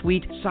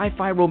bittersweet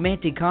sci-fi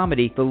romantic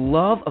comedy, The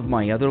Love of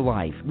My Other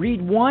Life.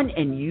 Read one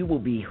and you will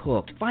be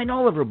hooked. Find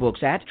all of her books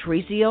at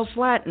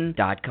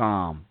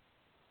TracyLSlatton.com.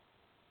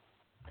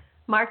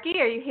 Marky,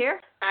 are you here?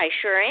 I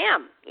sure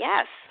am.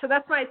 Yes. So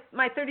that's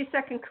my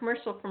 30-second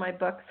commercial for my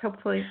books.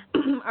 Hopefully,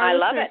 I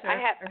love it. I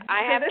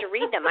have to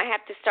read them. I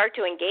have to start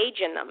to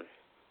engage in them.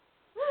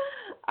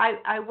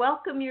 I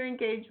welcome your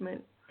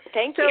engagement.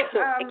 Thank you.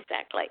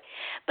 Exactly.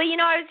 But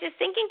I was just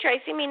thinking,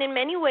 Tracy. I mean, in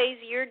many ways,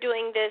 you're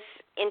doing this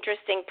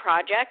interesting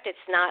project. It's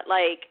not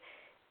like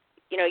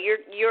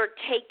you're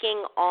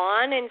taking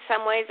on in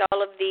some ways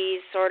all of these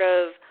sort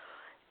of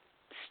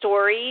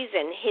stories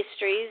and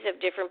histories of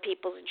different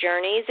people's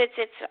journeys. It's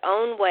its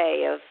own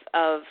way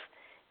of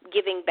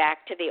giving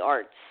back to the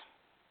arts.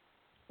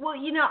 Well,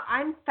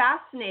 I'm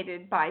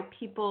fascinated by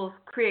people's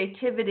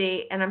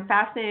creativity, and I'm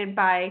fascinated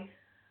by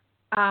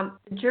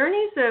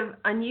journeys of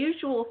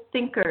unusual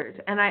thinkers.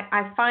 And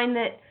I find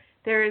that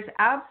there is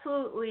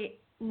absolutely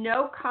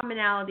no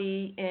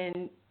commonality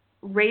in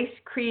race,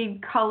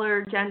 creed,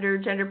 color,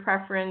 gender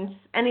preference,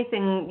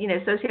 anything,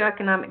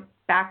 socioeconomic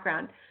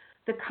background.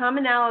 The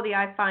commonality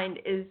I find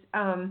is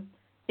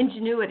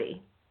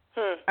ingenuity.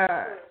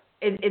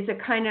 It's a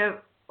kind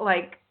of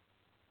like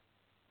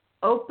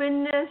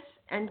openness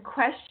and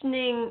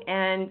questioning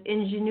and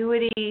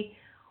ingenuity,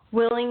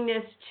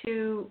 willingness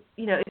to,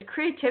 it's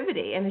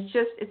creativity, and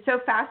it's so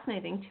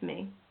fascinating to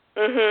me.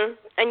 Mhm.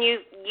 And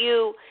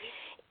you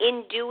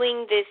in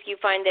doing this, you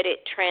find that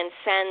it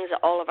transcends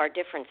all of our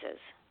differences.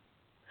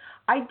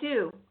 I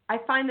do. I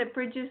find that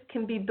bridges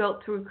can be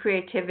built through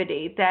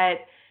creativity,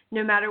 that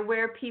no matter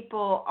where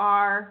people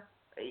are,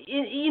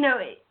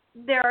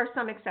 there are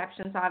some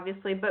exceptions,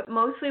 obviously, but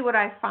mostly what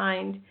I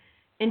find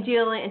in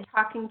dealing and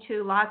talking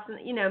to lots of,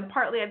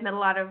 partly I've met a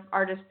lot of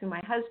artists through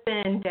my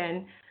husband,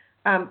 and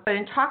but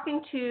in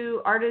talking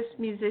to artists,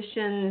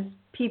 musicians,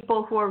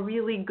 people who are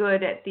really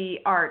good at the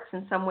arts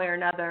in some way or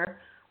another,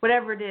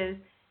 whatever it is,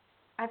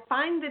 I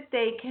find that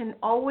they can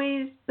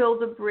always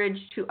build a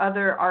bridge to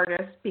other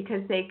artists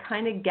because they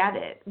kind of get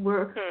it.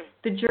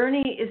 The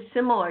journey is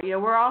similar.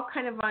 We're all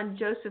kind of on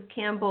Joseph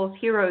Campbell's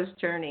hero's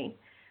journey.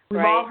 We've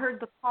all heard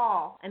the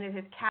call, and it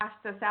has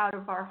cast us out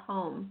of our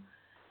home,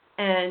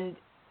 and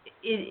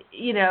it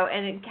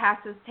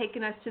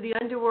taken us to the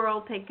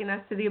underworld, taken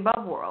us to the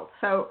above world.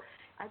 So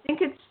I think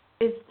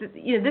this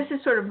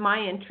is sort of my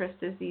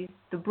interest, is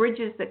the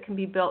bridges that can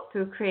be built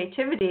through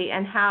creativity,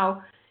 and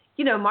how.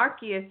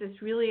 Marky is this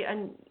really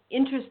an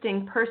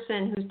interesting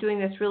person who's doing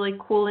this really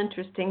cool,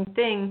 interesting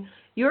thing.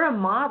 You're a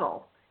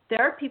model.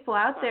 There are people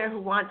out there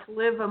who want to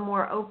live a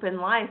more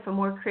open life, a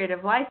more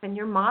creative life, and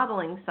you're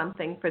modeling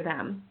something for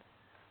them.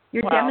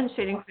 You're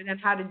demonstrating for them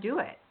how to do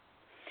it.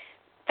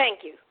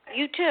 Thank you.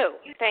 You too.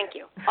 Thank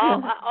you.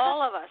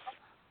 All of us.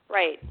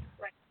 Right.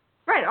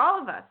 Right. All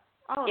of us.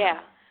 Yeah.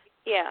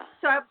 Yeah.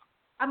 So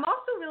I'm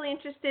also really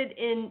interested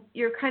in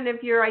your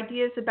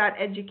ideas about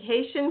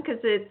education, because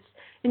it's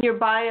in your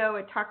bio,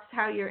 it talks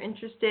how you're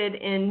interested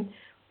in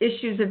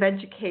issues of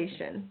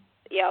education.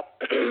 Yep.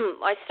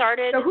 I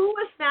started. So who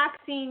was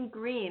Maxine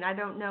Greene? I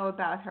don't know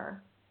about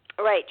her.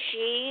 Right.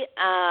 She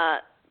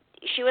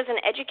was an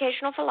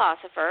educational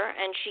philosopher,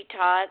 and she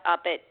taught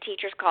up at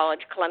Teachers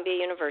College, Columbia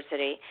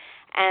University.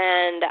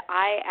 And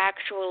I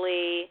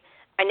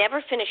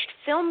never finished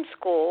film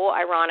school,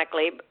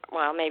 ironically.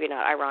 Well, maybe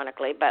not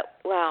ironically,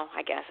 but,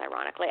 I guess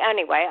ironically.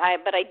 Anyway,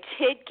 but I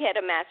did get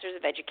a Master's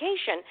of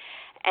Education,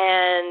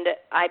 and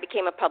I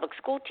became a public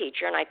school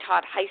teacher, and I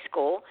taught high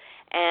school.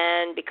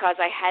 And because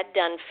I had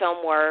done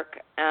film work,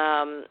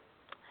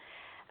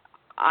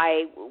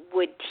 I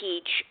would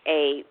teach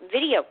a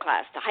video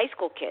class to high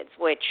school kids,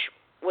 which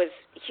was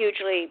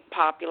hugely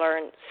popular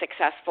and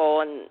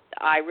successful, and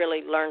I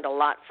really learned a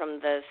lot from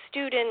the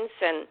students,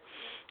 and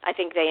I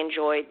think they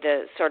enjoyed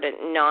the sort of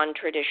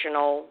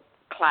non-traditional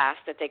class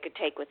that they could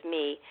take with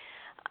me.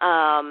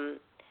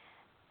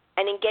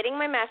 And in getting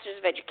my Master's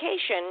of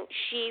Education,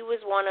 she was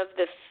one of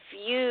the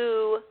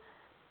few,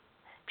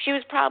 she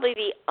was probably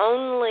the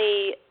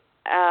only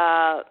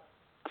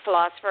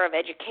philosopher of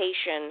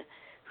education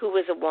who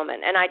was a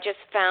woman. And I just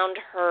found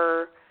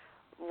her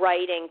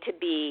writing to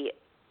be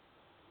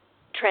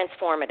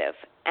transformative.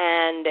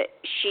 And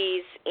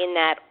she's in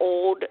that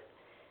old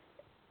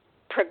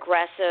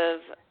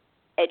progressive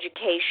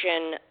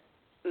education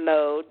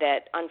mode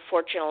that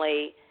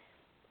unfortunately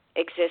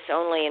exists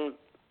only in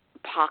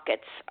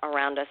pockets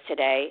around us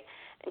today.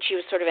 And she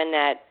was sort of in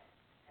that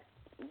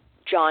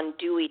John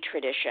Dewey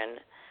tradition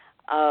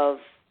of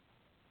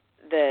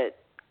the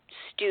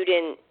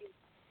student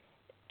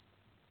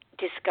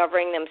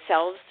discovering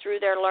themselves through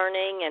their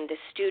learning and the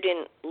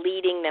student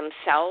leading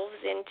themselves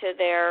into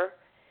their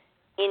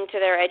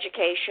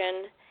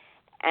education.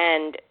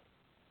 And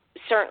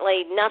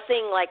certainly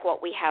nothing like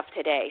what we have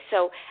today.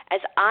 So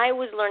as I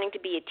was learning to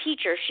be a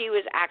teacher, she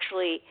was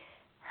actually,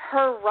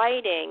 her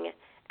writing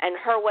and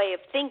her way of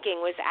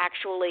thinking was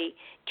actually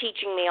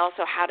teaching me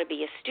also how to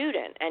be a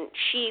student. And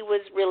she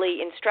was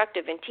really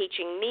instructive in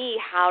teaching me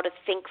how to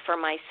think for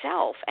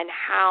myself and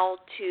how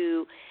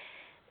to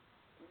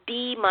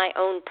be my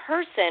own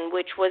person,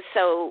 which was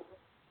so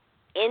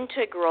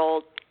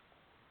integral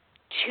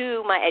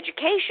to my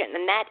education.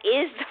 And that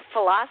is the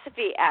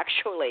philosophy,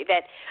 actually,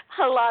 that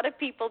a lot of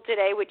people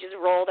today would just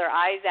roll their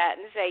eyes at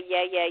and say,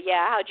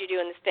 yeah, how'd you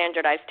do in the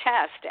standardized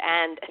test?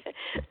 And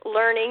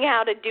learning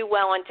how to do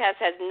well on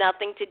tests has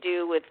nothing to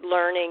do with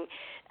learning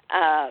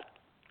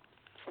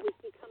with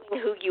becoming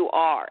who you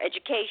are.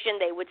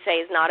 Education, they would say,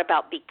 is not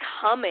about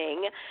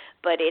becoming,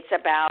 but it's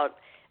about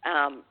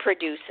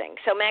producing.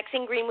 So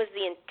Maxine Greene was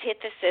the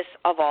antithesis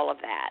of all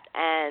of that.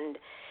 And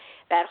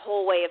that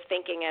whole way of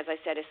thinking, as I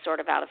said, is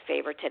sort of out of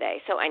favor today.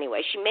 So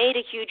anyway, she made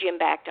a huge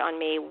impact on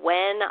me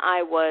when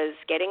I was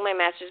getting my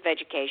Master's of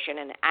Education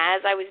and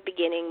as I was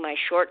beginning my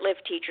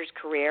short-lived teacher's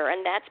career,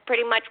 and that's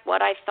pretty much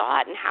what I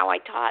thought and how I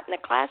taught in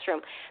the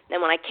classroom.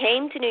 Then when I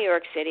came to New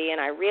York City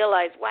and I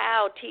realized,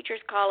 wow,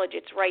 Teachers College,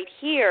 it's right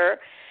here,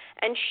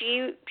 and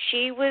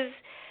she was,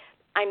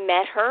 I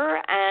met her,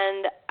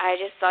 and I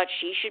just thought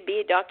she should be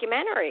a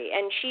documentary.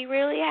 And she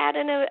really had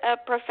a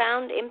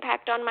profound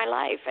impact on my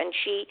life, and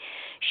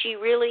she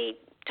really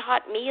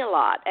taught me a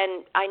lot.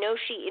 And I know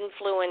she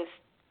influenced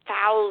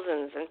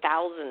thousands and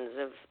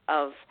thousands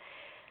of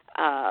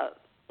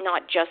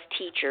not just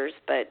teachers,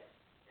 but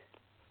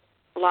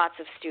lots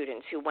of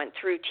students who went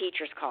through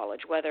Teachers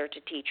College, whether to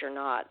teach or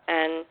not.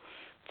 And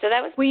so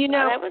that was... Well, you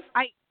know, that was,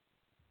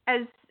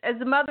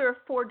 as a mother of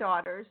 4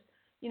 daughters,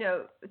 you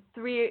know,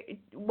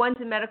 one's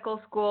in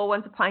medical school,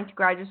 one's applying to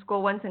graduate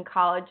school, one's in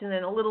college, and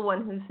then a little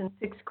one who's in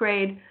 6th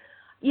grade.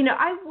 You know,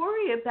 I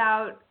worry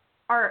about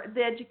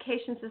the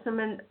education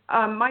system, and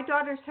my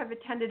daughters have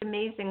attended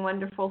amazing,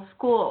 wonderful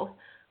schools.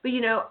 But,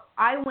 you know,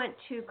 I went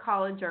to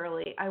college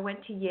early. I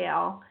went to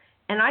Yale,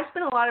 and I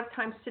spent a lot of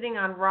time sitting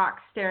on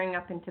rocks staring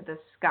up into the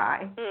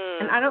sky.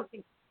 And I don't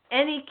think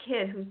any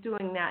kid who's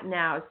doing that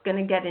now is going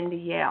to get into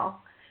Yale.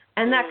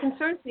 And that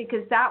concerns me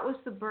because that was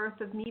the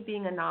birth of me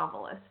being a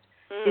novelist.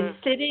 Is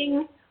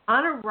sitting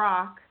on a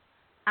rock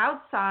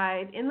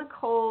outside in the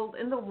cold,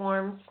 in the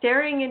warm,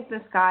 staring into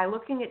the sky,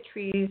 looking at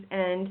trees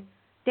and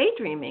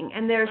daydreaming.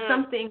 And there's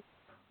something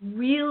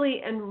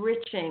really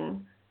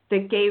enriching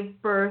that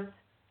gave birth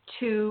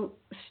to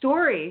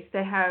stories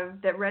that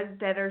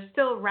are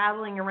still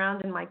rattling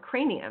around in my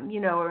cranium, you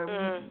know,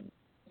 or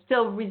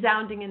still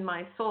resounding in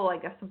my soul, I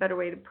guess a better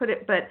way to put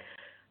it. But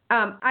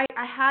I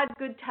had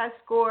good test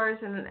scores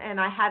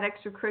and I had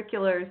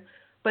extracurriculars.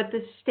 But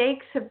the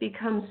stakes have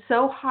become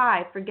so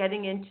high for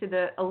getting into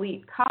the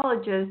elite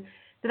colleges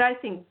that I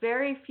think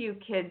very few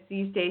kids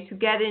these days who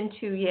get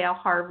into Yale,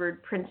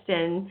 Harvard,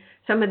 Princeton,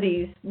 some of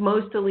these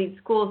most elite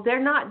schools, they're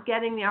not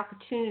getting the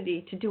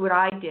opportunity to do what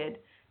I did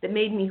that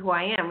made me who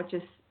I am, which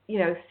is, you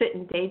know, sit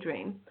and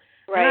daydream.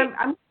 right. And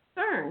I'm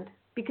concerned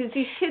because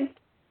these kids,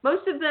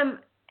 most of them,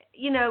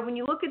 you know, when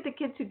you look at the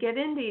kids who get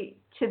into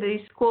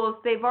these schools,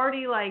 they've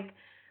already, like,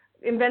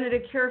 invented a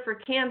cure for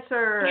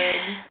cancer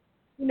and...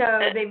 You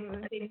know,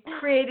 they've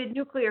created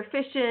nuclear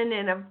fission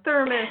in a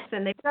thermos,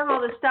 and they've done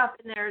all this stuff,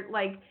 and they're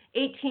like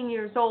 18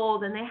 years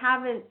old, and they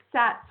haven't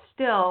sat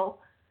still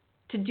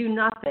to do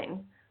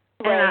nothing.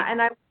 Right.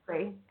 And I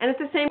worry. And at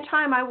the same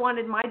time, I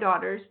wanted my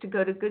daughters to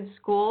go to good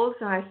schools,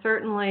 and I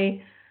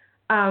certainly,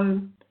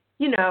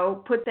 you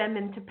know, put them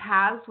into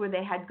paths where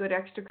they had good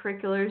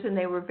extracurriculars and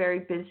they were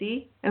very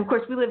busy. And, of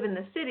course, we live in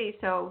the city,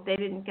 so they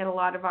didn't get a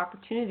lot of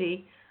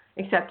opportunity,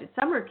 except at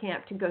summer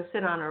camp, to go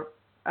sit on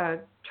a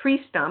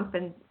tree stump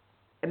and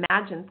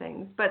imagine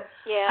things. But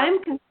Yeah. I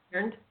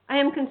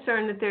am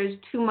concerned that there's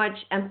too much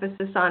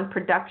emphasis on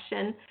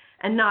production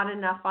and not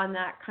enough on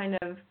that kind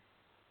of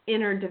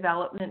inner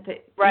development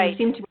that Right. you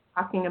seem to be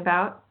talking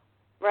about.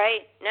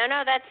 Right. No,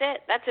 that's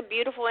it. That's a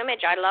beautiful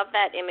image. I love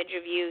that image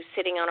of you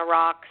sitting on a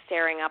rock,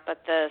 staring up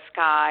at the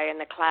sky and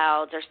the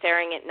clouds, or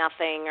staring at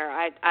nothing. Or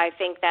I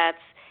think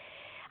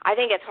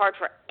it's hard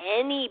for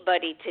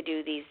anybody to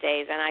do these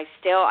days, and I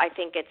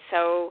think it's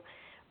so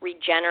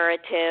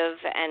regenerative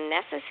and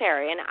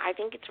necessary, and I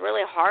think it's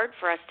really hard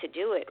for us to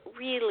do it.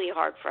 Really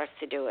hard for us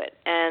to do it.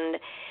 And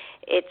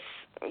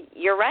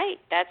you're right.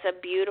 That's a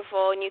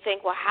beautiful, and you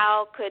think, well,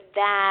 how could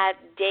that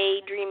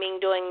daydreaming,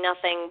 doing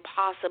nothing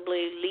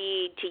possibly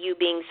lead to you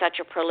being such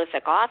a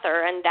prolific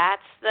author? And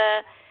that's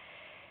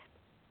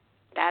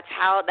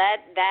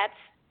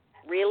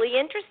really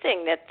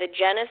interesting, that the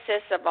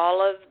genesis of all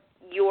of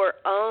your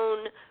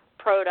own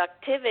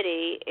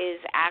productivity is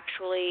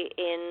actually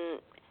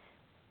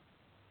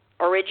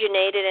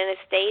originated in a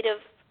state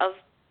of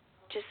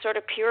just sort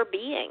of pure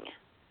being.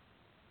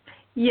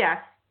 Yes,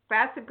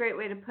 that's a great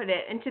way to put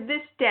it. And to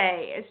this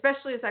day,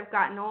 especially as I've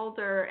gotten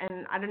older,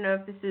 and I don't know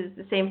if this is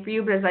the same for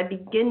you, but as I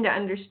begin to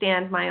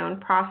understand my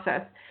own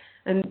process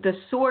and the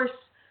source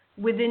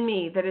within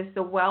me that is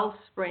the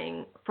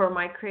wellspring for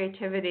my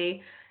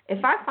creativity,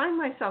 if I find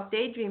myself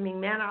daydreaming,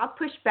 man, I'll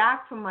push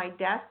back from my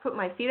desk, put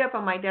my feet up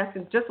on my desk,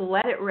 and just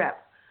let it rip.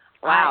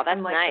 Wow, that's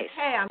I'm like, nice.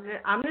 Okay,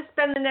 I'm gonna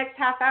spend the next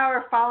half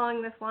hour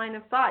following this line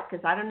of thought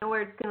because I don't know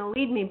where it's gonna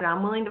lead me, but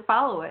I'm willing to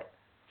follow it.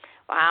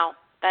 Wow,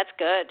 that's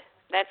good.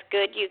 That's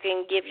good. You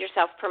can give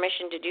yourself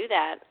permission to do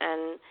that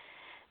and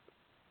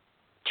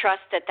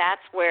trust that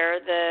that's where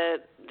the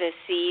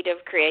seed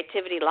of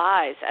creativity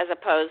lies, as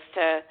opposed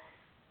to,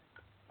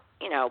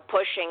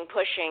 pushing,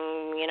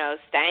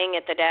 staying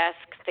at the desk,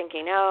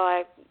 thinking,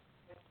 that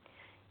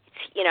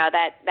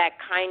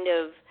kind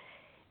of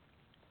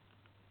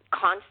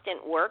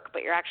constant work,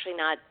 but you're actually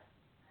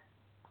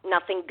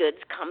nothing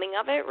good's coming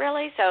of it,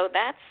 really. So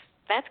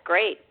that's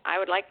great. I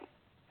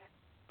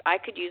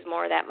could use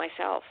more of that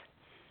myself.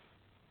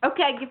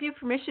 Okay, I give you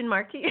permission,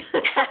 Marky.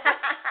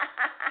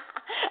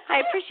 I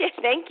appreciate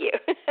it. Thank you.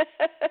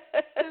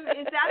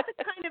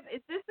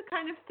 Is this the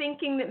kind of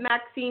thinking that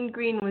Maxine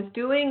Greene was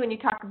doing when you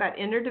talk about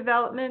inner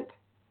development?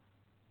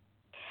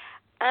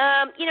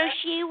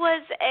 She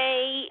was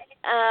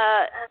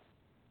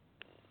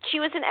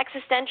an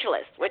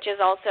existentialist, which is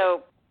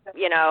also,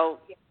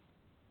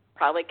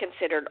 probably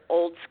considered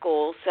old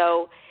school.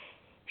 So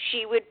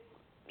she would,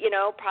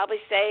 probably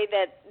say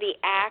that the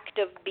act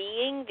of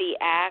being, the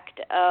act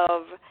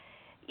of,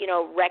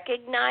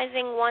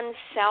 recognizing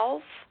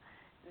oneself,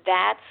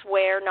 that's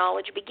where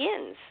knowledge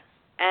begins.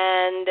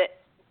 And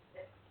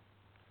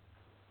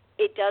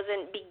it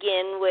doesn't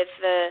begin with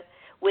the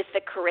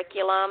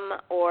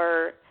curriculum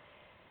or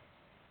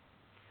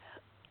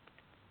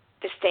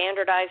the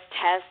standardized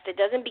test. It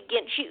doesn't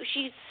begin.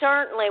 She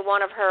certainly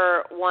one of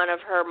her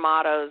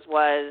mottos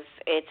was,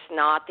 "It's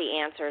not the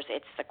answers,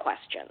 it's the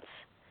questions."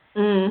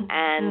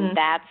 And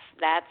that's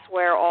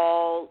where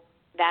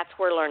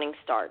learning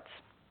starts.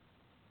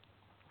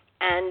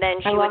 And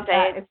then she would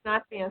say, "It's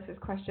not the answers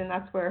question.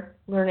 That's where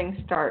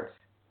learning starts."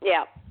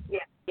 Yeah.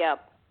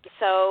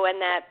 So,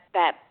 and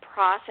that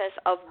process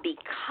of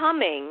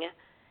becoming,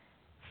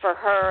 for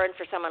her and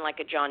for someone like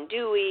a John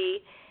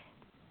Dewey,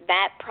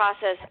 that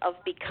process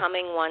of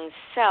becoming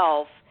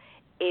oneself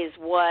is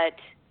what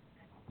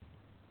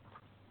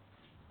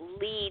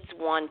leads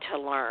one to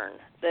learn.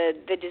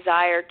 The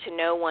desire to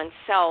know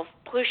oneself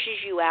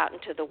pushes you out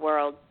into the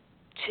world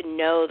to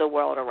know the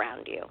world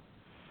around you.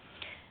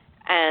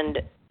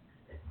 And,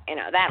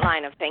 that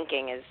line of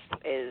thinking is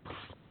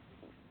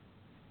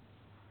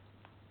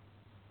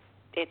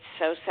it's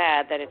so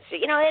sad that it's,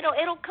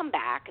 it'll come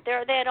back.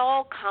 That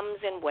all comes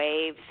in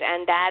waves,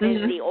 and that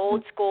is the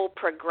old school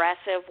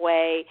progressive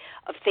way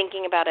of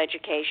thinking about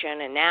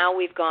education, and now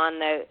we've gone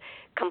the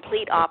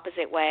complete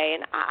opposite way,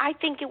 and I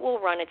think it will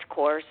run its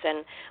course,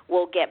 and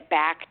we'll get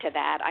back to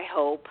that, I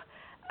hope,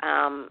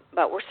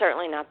 but we're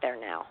certainly not there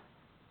now.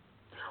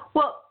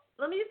 Well,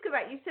 let me just go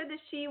back. You said that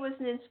she was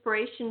an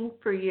inspiration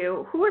for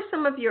you. Who are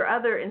some of your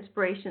other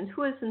inspirations?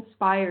 Who has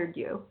inspired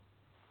you?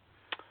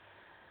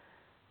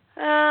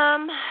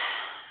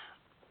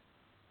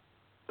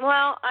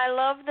 Well, I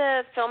love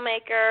the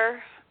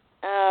filmmaker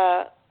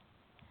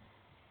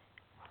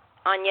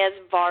Agnes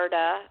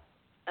Varda.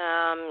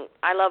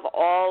 I love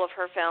all of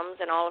her films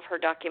and all of her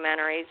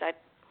documentaries. If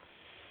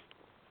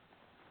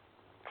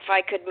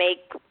I could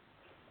make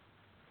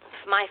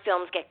my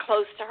films get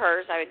close to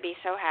hers, I would be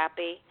so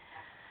happy.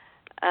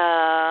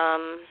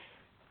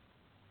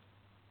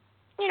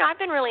 I've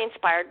been really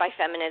inspired by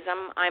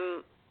feminism.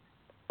 I'm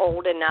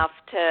old enough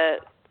to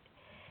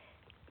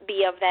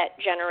be of that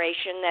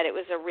generation that it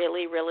was a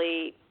really,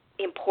 really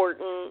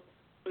important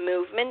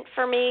movement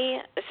for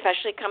me,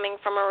 especially coming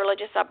from a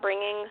religious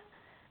upbringing,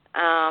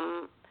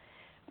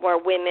 where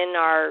women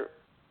are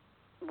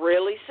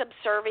really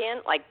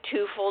subservient, like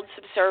twofold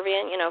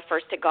subservient,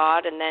 first to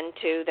God and then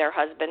to their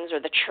husbands or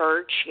the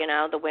church.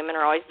 The women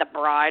are always the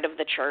bride of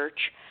the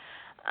church.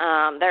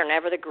 They're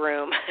never the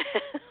groom,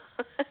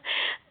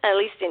 at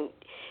least in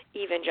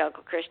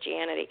evangelical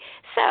Christianity.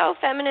 So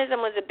feminism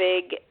was a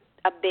big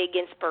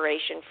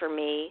inspiration for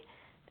me.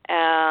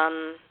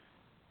 I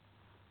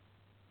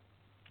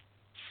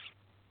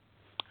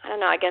don't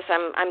know. I guess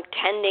I'm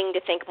tending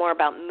to think more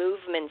about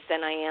movements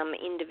than I am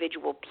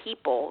individual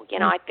people.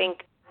 I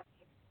think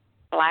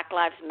Black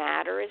Lives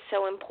Matter is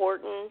so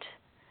important,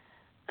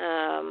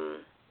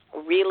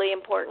 really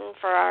important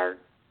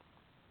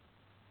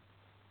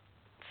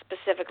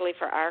specifically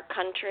for our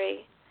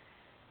country.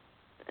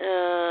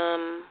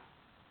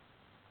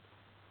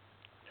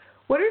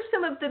 What are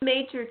some of the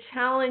major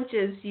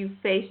challenges you've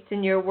faced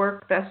in your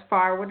work thus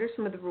far? What are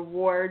some of the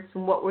rewards,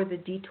 and what were the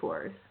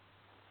detours?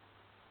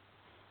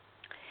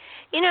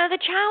 The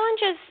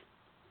challenges,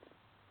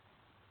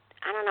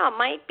 I don't know, it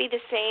might be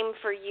the same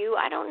for you.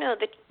 I don't know.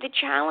 The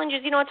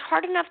challenges, it's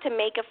hard enough to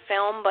make a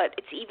film, but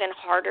it's even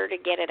harder to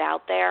get it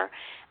out there.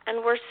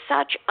 And we're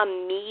such a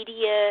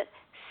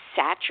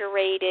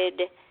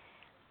media-saturated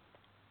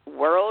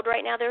world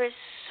right now. There is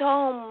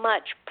so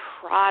much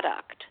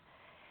product.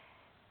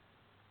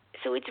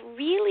 So it's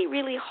really,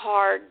 really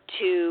hard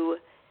to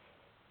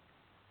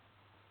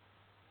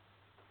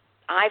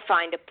I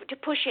find to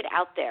push it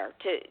out there,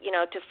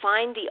 to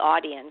find the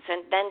audience,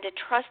 and then to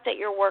trust that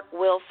your work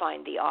will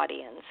find the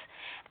audience.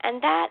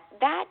 And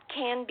that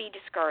can be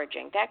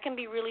discouraging. That can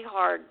be really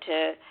hard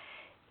to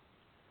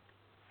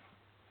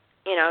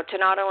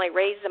not only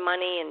raise the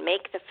money and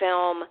make the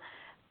film,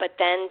 but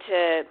then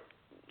to,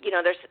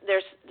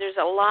 there's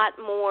a lot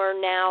more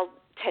now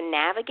to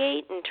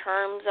navigate in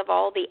terms of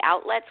all the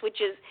outlets,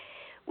 which is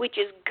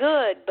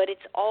good, but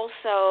it's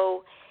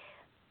also,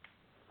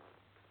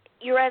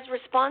 you're as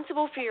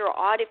responsible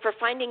for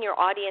finding your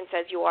audience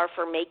as you are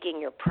for making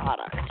your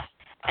product.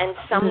 And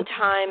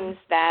sometimes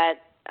that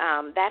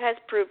has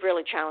proved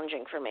really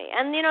challenging for me.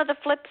 And the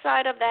flip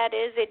side of that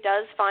is it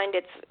does find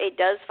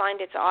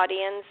its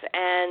audience,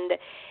 and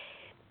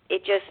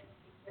it just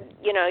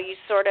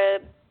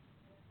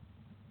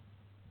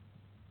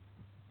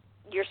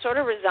you're sort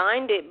of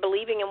resigned to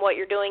believing in what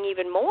you're doing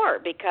even more,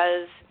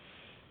 because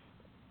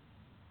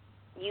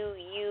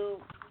you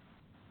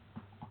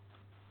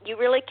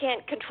really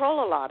can't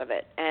control a lot of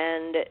it,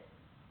 and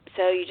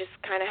so you just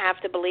kind of have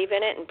to believe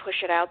in it and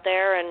push it out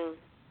there. And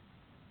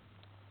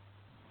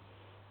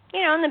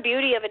and the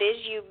beauty of it is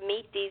you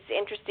meet these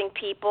interesting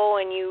people,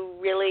 and you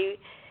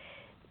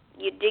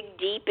dig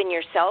deep in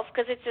yourself,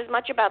 because it's as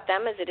much about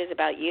them as it is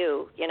about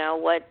you.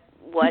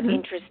 What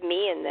interests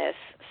me in this.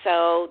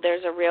 So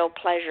there's a real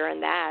pleasure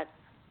in that.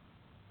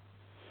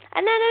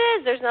 And then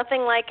there's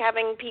nothing like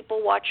having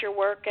people watch your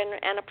work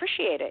and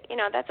appreciate it.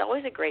 That's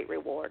always a great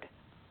reward.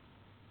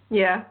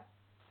 Yeah.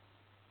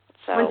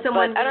 So, when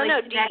someone I don't know.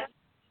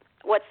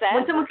 What's that?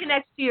 When someone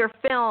connects to your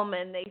film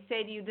and they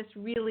say to you, "This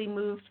really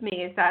moved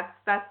me," is that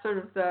sort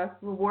of the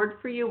reward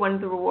for you? One of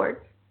the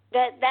rewards?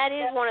 That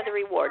is one of the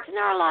rewards, and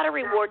there are a lot of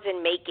rewards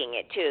in making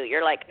it too.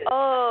 You're like,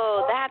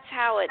 oh, that's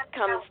how it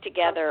comes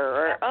together,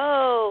 or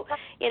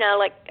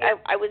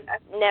I was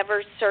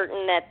never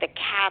certain that the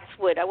cats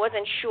would. I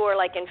wasn't sure,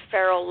 like in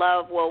Feral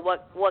Love. Well,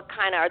 what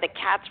kind of, are the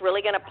cats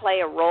really going to play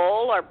a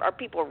role? Are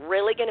people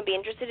really going to be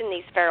interested in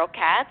these feral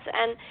cats?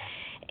 And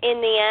in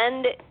the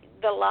end,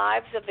 the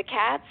lives of the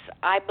cats,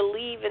 I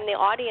believe, in the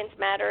audience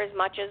matter as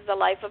much as the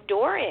life of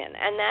Dorian,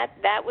 and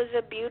that was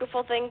a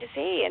beautiful thing to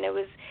see, and it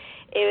was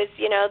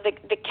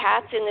the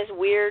cats in this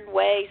weird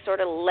way sort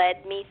of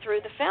led me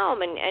through the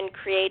film and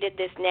created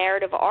this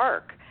narrative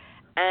arc,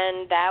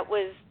 and that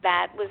was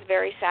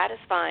very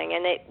satisfying.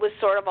 And it was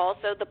sort of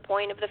also the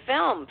point of the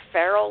film,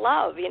 feral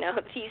love.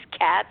 These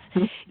cats,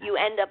 you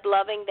end up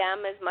loving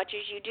them as much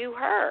as you do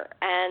her,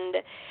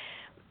 and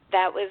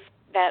that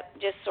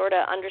just sort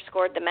of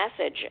underscored the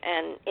message,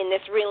 and in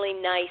this really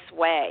nice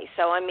way.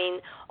 So I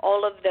mean,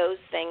 all of those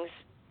things,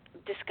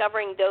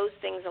 discovering those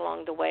things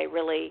along the way,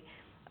 really.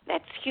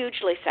 That's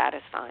hugely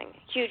satisfying,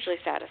 hugely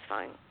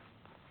satisfying.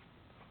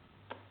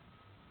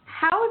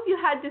 How have you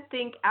had to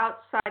think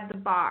outside the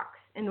box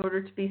in order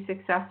to be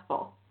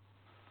successful?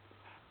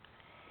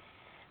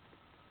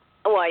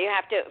 Well, you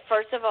have to,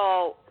 first of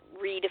all,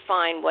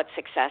 redefine what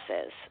success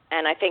is.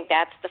 And I think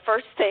that's the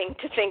first thing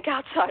to think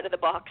outside of the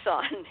box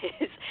on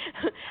is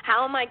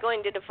how am I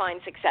going to define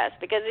success?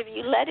 Because if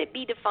you let it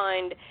be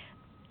defined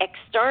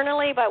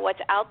externally by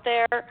what's out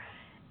there,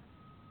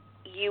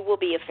 you will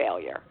be a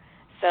failure.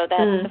 So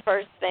that's the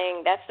first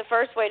thing. That's the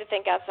first way to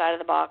think outside of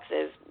the box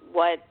is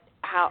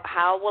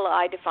how will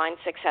I define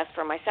success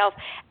for myself?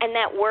 And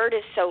that word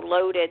is so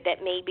loaded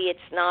that maybe it's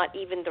not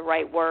even the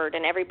right word.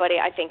 And everybody,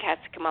 I think, has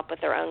to come up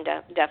with their own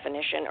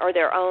definition or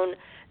their own.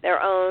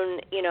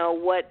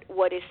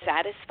 What is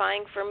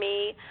satisfying for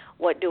me?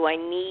 What do I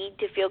need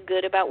to feel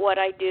good about what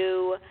I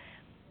do?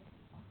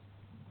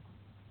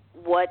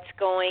 What's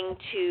going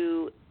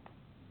to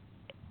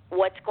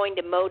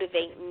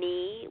motivate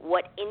me,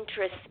 what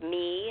interests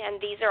me,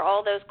 and these are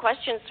all those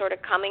questions sort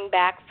of coming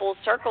back full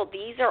circle.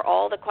 These are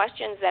all the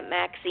questions that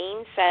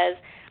Maxine says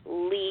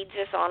leads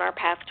us on our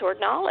path toward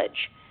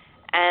knowledge.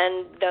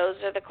 And those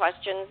are the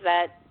questions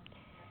that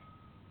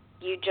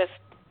you just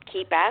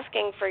keep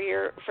asking for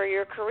your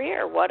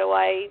career.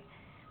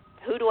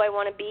 Who do I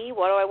want to be?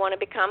 What do I want to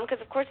become?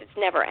 Because of course it's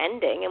never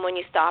ending, and when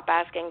you stop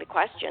asking the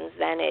questions,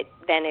 then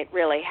it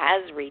really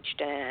has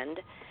reached an end.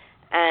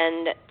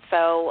 And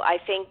so I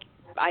think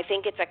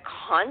it's a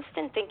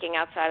constant thinking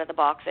outside of the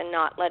box and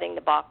not letting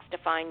the box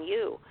define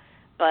you.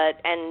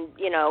 And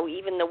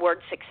even the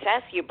word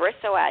success you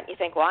bristle at, you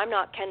think, well, I'm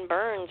not Ken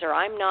Burns, or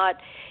I'm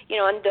not,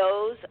 and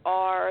those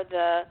are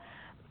the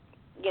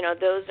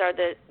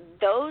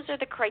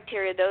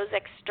criteria, those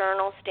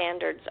external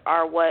standards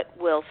are what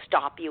will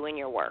stop you in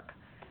your work.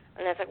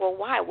 And it's like, well,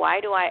 why? Why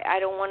do I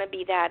don't want to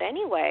be that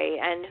anyway,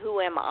 and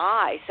who am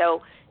I?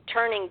 So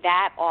turning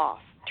off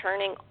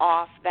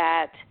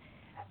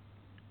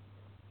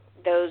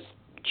those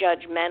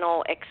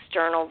judgmental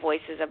external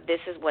voices of this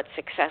is what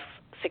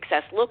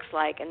success looks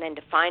like, and then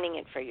defining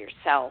it for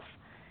yourself.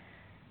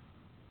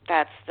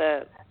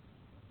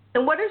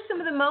 And what are some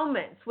of the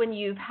moments when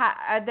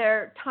are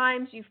there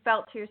times you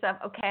felt to yourself,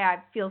 okay, I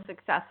feel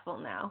successful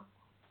now?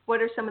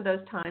 What are some of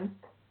those times?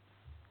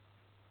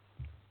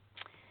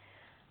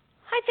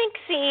 I think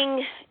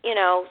seeing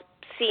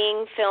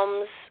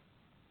films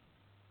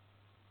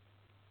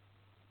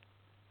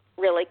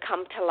really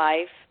come to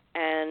life,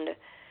 and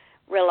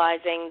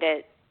realizing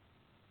that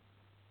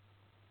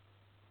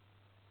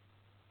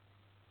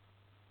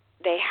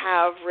they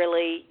have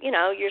really,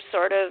 you're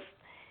sort of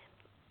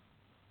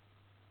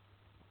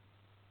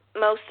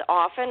most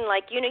often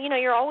like,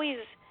 you're always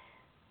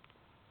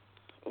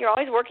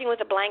working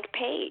with a blank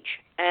page,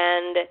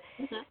 and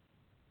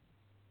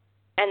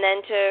and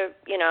then to,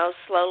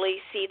 slowly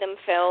see them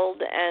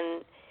filled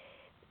and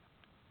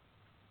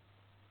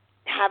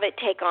have it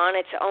take on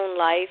its own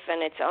life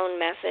and its own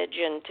message,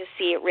 and to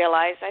see it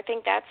realized, I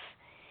think that's,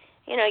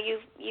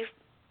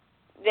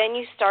 then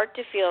you start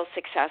to feel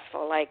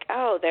successful, like,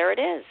 oh, there it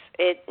is.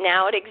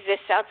 Now it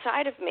exists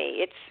outside of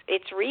me.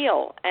 It's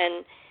real,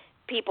 and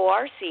people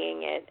are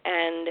seeing it,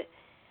 and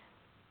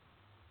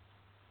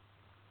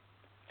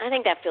I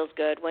think that feels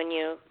good when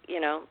you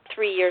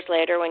 3 years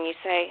later, when you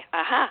say,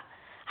 aha,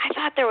 I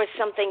thought there was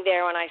something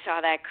there when I saw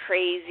that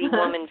crazy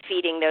woman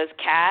feeding those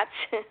cats.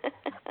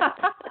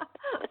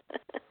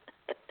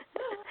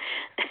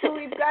 So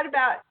we've got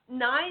about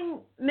 9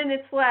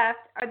 minutes left.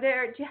 Do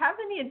you have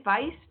any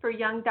advice for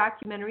young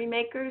documentary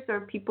makers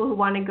or people who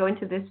want to go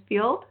into this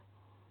field?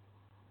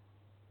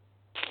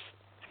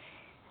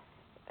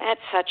 That's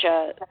such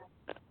a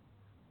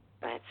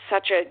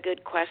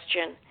good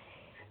question.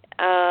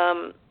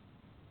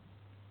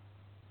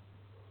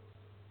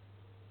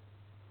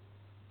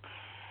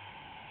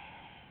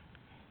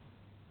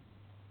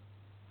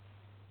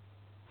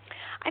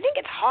 I think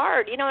it's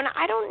hard, and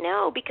I don't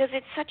know, because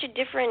it's such a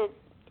different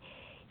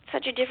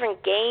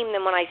game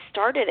than when I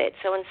started it.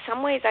 So in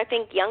some ways, I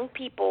think young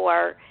people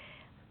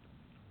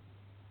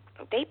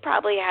they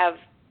probably have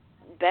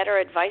better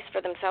advice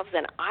for themselves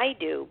than I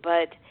do.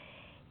 But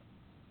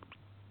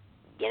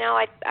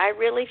I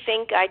really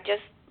think I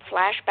just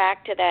flash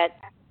back to that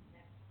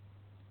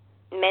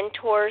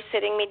mentor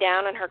sitting me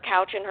down on her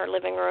couch in her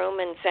living room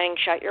and saying,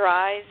 "Shut your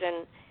eyes,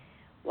 and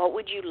what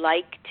would you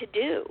like to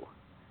do?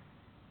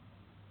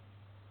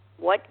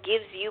 What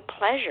gives you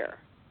pleasure?"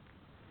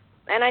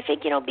 And I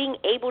think, being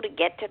able to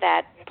get to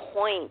that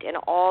point in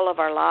all of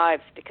our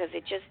lives, because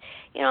it just,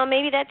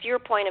 maybe that's your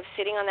point of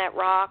sitting on that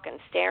rock and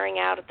staring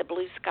out at the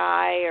blue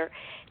sky, or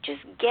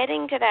just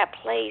getting to that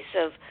place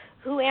of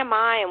who am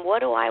I and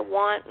what do I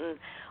want and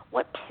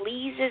what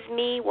pleases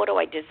me, what do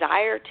I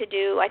desire to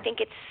do. I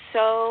think it's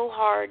so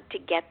hard to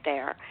get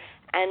there,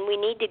 and we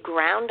need to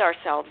ground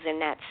ourselves in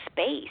that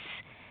space,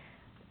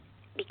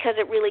 because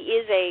it really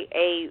is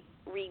a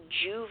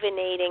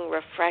rejuvenating,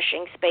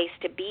 refreshing space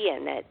to be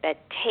in,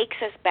 that takes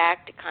us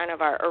back to kind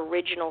of our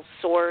original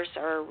source,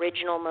 our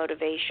original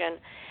motivation.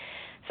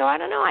 So I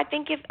don't know. I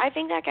think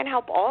that can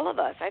help all of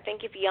us. I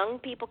think if young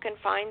people can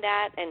find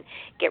that and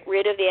get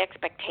rid of the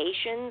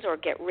expectations, or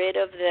get rid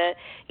of the,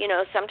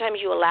 sometimes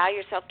you allow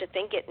yourself to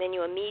think it and then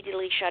you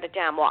immediately shut it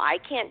down. Well, I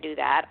can't do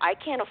that. I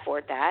can't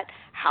afford that.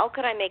 How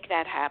could I make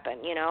that happen?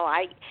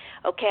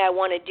 I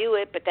want to do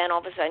it, but then all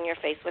of a sudden you're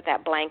faced with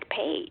that blank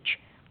page,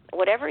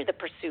 whatever the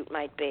pursuit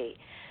might be.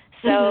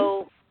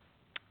 So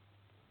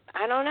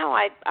I don't know.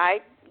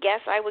 I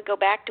guess I would go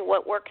back to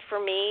what worked for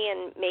me,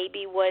 and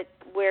maybe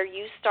where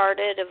you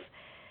started, of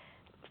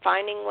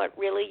finding what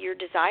really your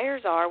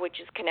desires are, which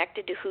is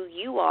connected to who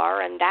you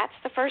are, and that's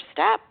the first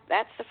step.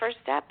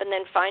 And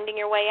then finding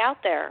your way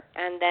out there,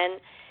 and then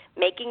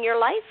making your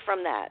life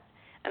from that.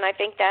 And I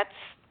think that's,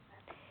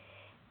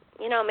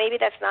 maybe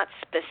that's not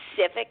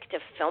specific to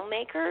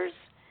filmmakers,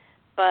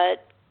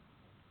 but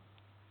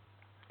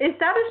is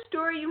that a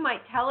story you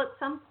might tell at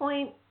some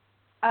point,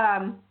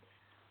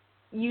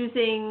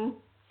 using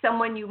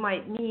someone you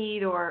might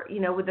meet, or,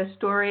 with a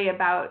story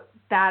about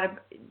that,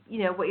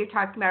 what you're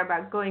talking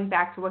about going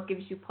back to what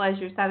gives you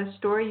pleasure? Is that a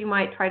story you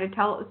might try to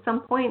tell at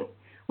some point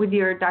with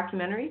your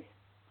documentaries?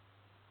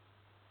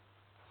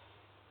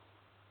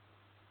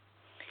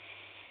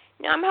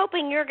 No, I'm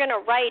hoping you're going to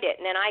write it,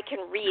 and then I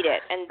can read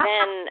it, and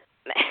then...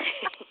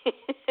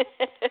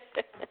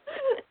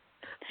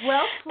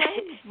 Well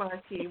played,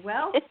 Marky.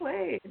 Well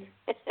played.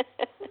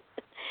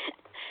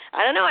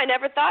 I don't know. I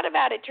never thought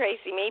about it,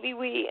 Tracy. Maybe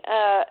we.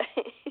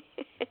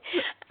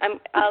 I'm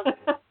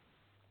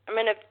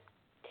going to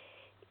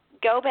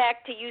go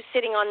back to you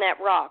sitting on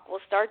that rock.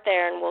 We'll start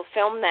there, and we'll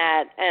film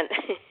that. And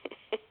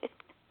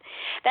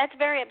that's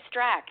very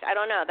abstract. I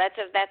don't know. That's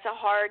a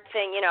hard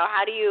thing.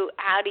 How do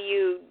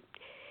you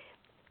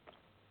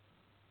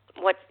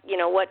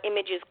what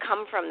images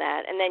come from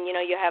that? And then,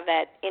 you have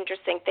that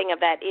interesting thing of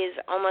that is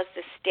almost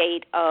a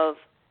state of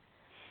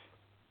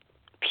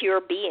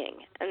pure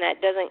being, and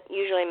that doesn't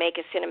usually make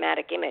a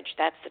cinematic image.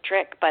 That's the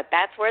trick, but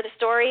that's where the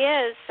story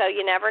is, so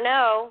you never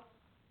know.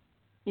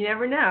 You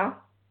never know.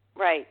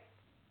 Right.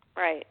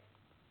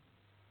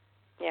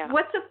 Yeah.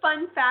 What's a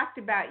fun fact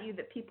about you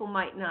that people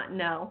might not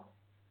know?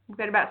 We've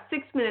got about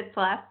 6 minutes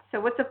left, so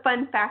what's a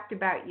fun fact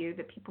about you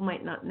that people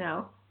might not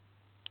know?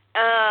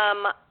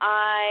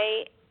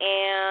 I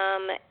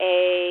am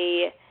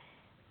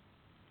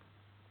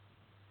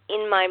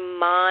in my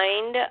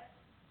mind,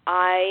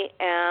 I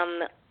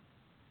am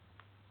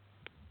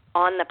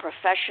on the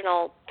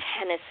professional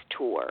tennis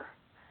tour.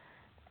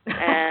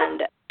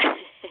 And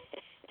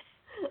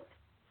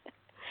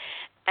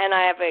and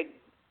I have a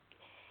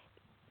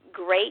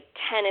great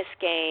tennis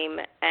game,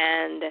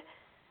 and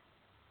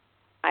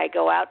I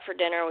go out for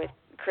dinner with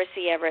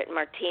Chrissy Everett and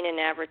Martina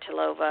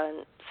Navratilova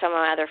and some of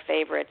my other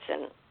favorites,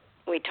 and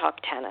we talk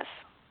tennis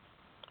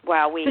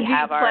while we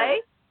have our...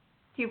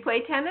 Do you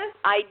play tennis?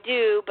 I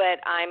do, but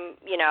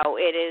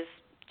it is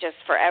just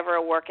forever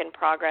a work in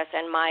progress,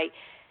 and my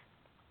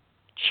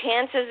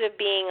chances of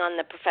being on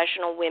the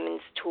professional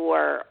women's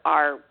tour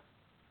are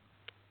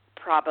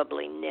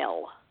probably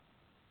nil.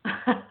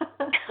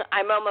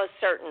 I'm almost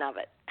certain of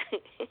it.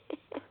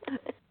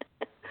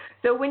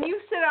 So when you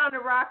sit on a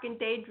rock and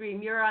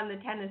daydream, you're on the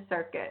tennis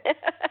circuit.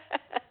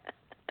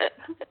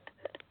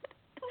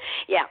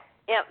 Yeah,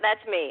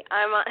 that's me.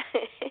 I'm on.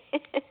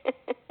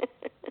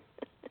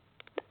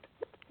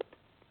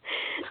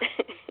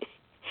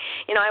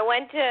 I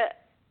went to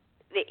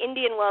the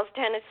Indian Wells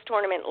tennis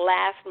tournament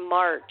last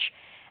March,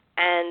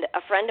 and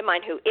a friend of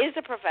mine who is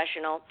a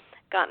professional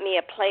got me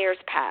a player's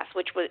pass,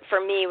 which was,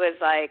 for me, was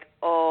like,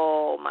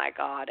 oh my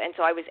God. And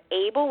so I was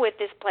able, with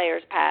this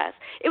player's pass,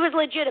 it was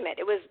legitimate.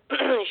 It was,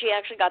 she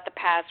actually got the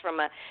pass from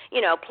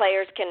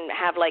players can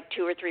have like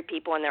 2 or 3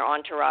 people in their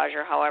entourage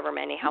or however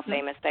many, how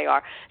famous they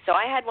are. So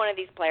I had one of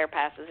these player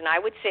passes, and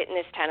I would sit in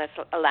this tennis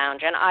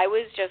lounge, and I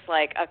was just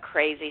like a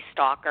crazy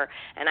stalker.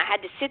 And I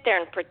had to sit there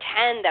and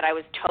pretend that I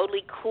was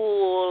totally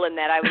cool and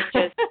that I was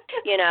just,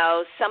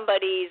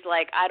 somebody's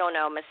like, I don't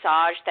know,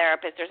 massage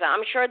therapist or something.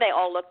 I'm sure they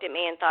all looked at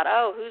me and thought,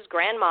 oh, whose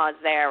grandma's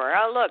there? Or,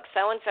 oh, look,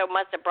 so-and-so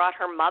must have brought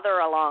her mother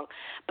along.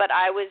 But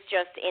I was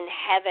just in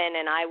heaven,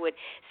 and I would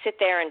sit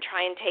there and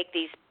try and take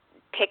these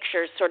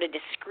pictures sort of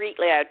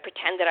discreetly. I would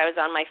pretend that I was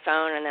on my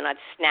phone, and then I'd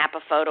snap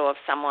a photo of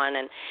someone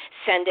and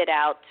send it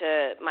out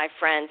to my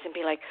friends and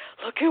be like,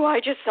 look who I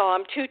just saw.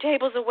 I'm 2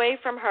 tables away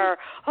from her.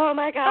 Oh,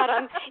 my God,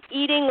 I'm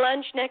eating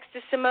lunch next to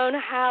Simona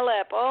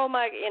Halep. Oh,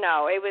 my,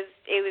 it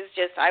was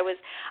just,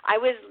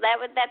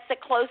 that's the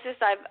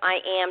closest I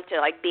am to,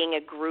 like, being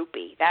a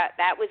groupie.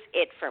 That was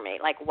it for me.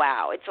 Like,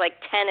 wow, it's like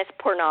tennis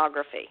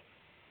pornography.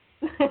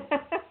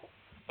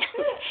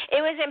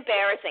 It was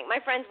embarrassing. My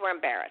friends were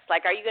embarrassed.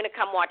 Like, are you going to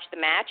come watch the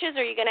matches,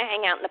 or are you going to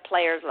hang out in the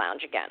players'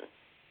 lounge again?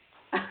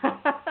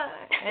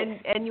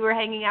 And you were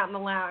hanging out in the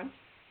lounge?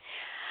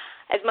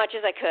 As much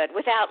as I could,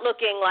 without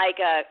looking like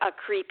a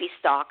creepy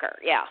stalker,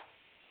 yeah.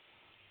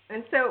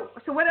 And so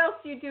what else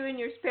do you do in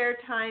your spare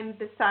time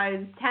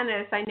besides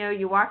tennis? I know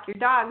you walk your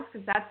dogs,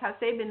 because that's how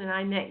Sabin and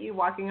I met you,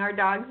 walking our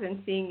dogs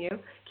and seeing you.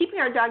 Keeping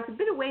our dogs a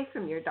bit away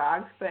from your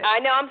dogs, but... I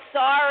know, I'm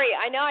sorry.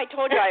 I know, I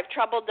told you I have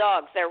troubled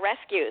dogs. They're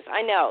rescues.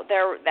 I know.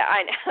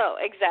 I know,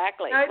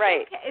 exactly. No, it's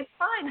right. Okay. It's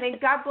fine.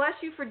 God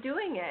bless you for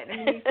doing it. I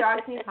mean, these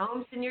dogs need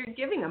homes, and you're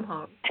giving them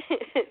homes.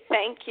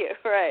 Thank you.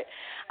 Right.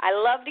 I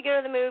love to go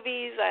to the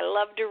movies. I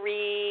love to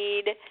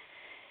read.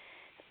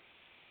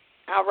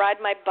 I'll ride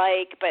my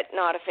bike, but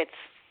not if it's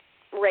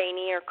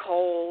rainy or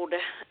cold.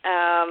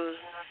 I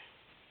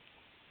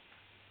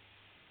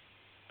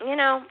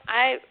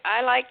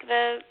like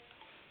I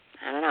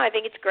don't know, I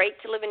think it's great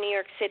to live in New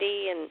York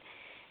City and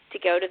to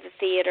go to the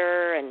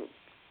theater, and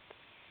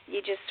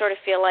you just sort of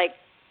feel like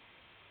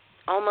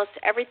almost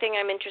everything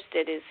I'm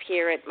interested is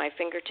here at my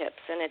fingertips,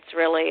 and it's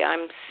really,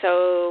 I'm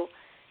so,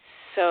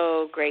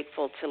 so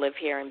grateful to live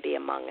here and be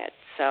among it.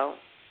 So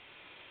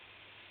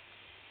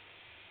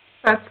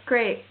that's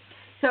great.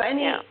 So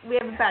we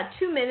have about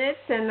 2 minutes,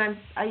 and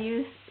I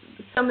use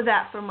some of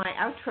that for my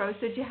outro.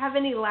 So do you have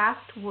any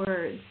last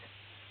words?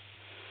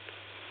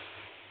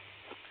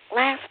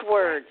 Last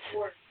words.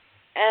 For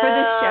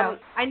this show.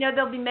 I know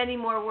there'll be many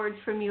more words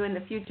from you in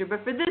the future,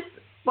 but for this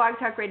Blog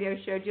Talk Radio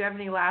show, do you have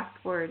any last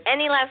words?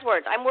 Any last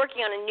words? I'm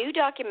working on a new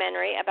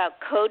documentary about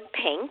Code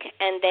Pink,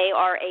 and they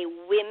are a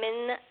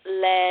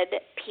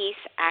women-led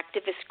peace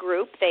activist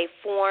group. They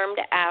formed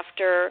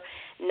after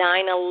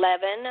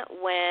 9/11,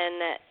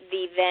 when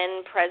the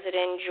then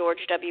President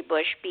George W.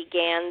 Bush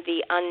began the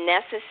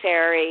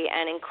unnecessary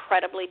and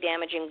incredibly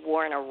damaging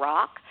war in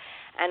Iraq.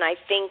 And I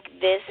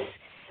think this,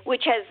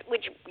 which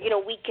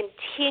we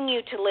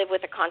continue to live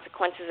with the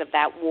consequences of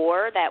that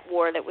war that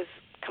was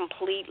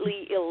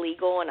completely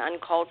illegal and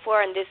uncalled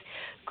for. And this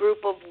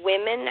group of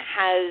women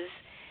has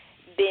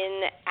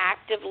been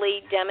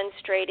actively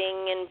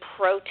demonstrating and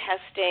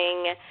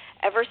protesting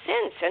ever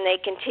since, and they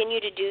continue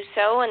to do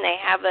so, and they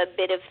have a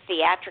bit of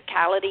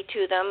theatricality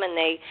to them, and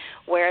they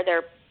wear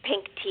their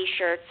pink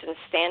T-shirts and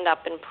stand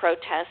up in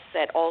protests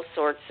at all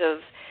sorts of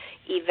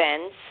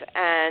events.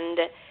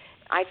 And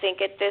I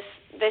think at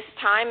this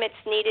time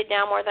it's needed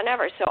now more than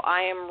ever. So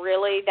I am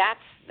really,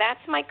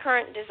 that's my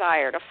current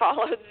desire, to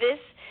follow this,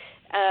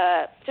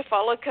 to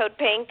follow Code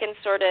Pink and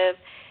sort of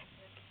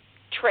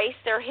trace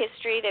their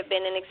history. They've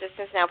been in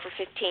existence now for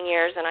 15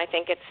 years, and I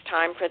think it's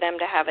time for them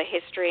to have a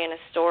history and a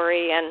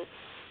story, and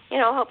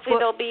hopefully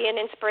they'll be an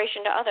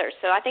inspiration to others.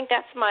 So I think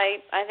that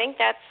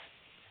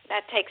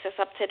takes us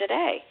up to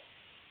today.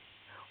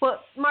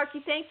 Well,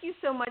 Marky, thank you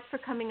so much for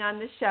coming on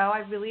the show. I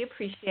really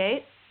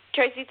appreciate.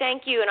 Tracy,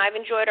 thank you, and I've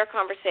enjoyed our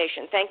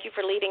conversation. Thank you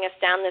for leading us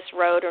down this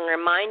road and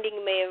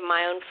reminding me of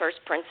my own first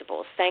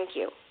principles. Thanks.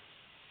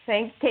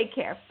 Take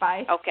care.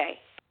 Bye. Okay.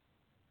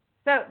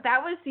 So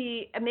that was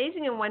the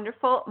amazing and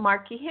wonderful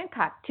Marquis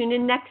Hancock. Tune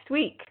in next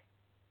week.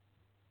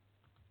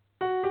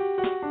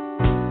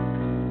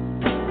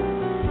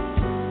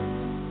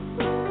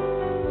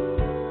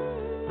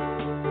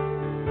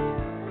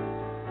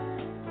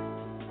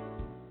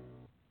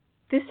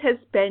 This has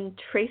been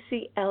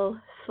Tracy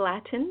L.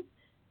 Slatton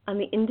on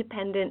the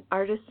Independent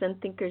Artists and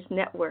Thinkers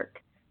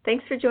Network.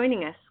 Thanks for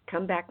joining us.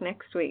 Come back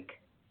next week.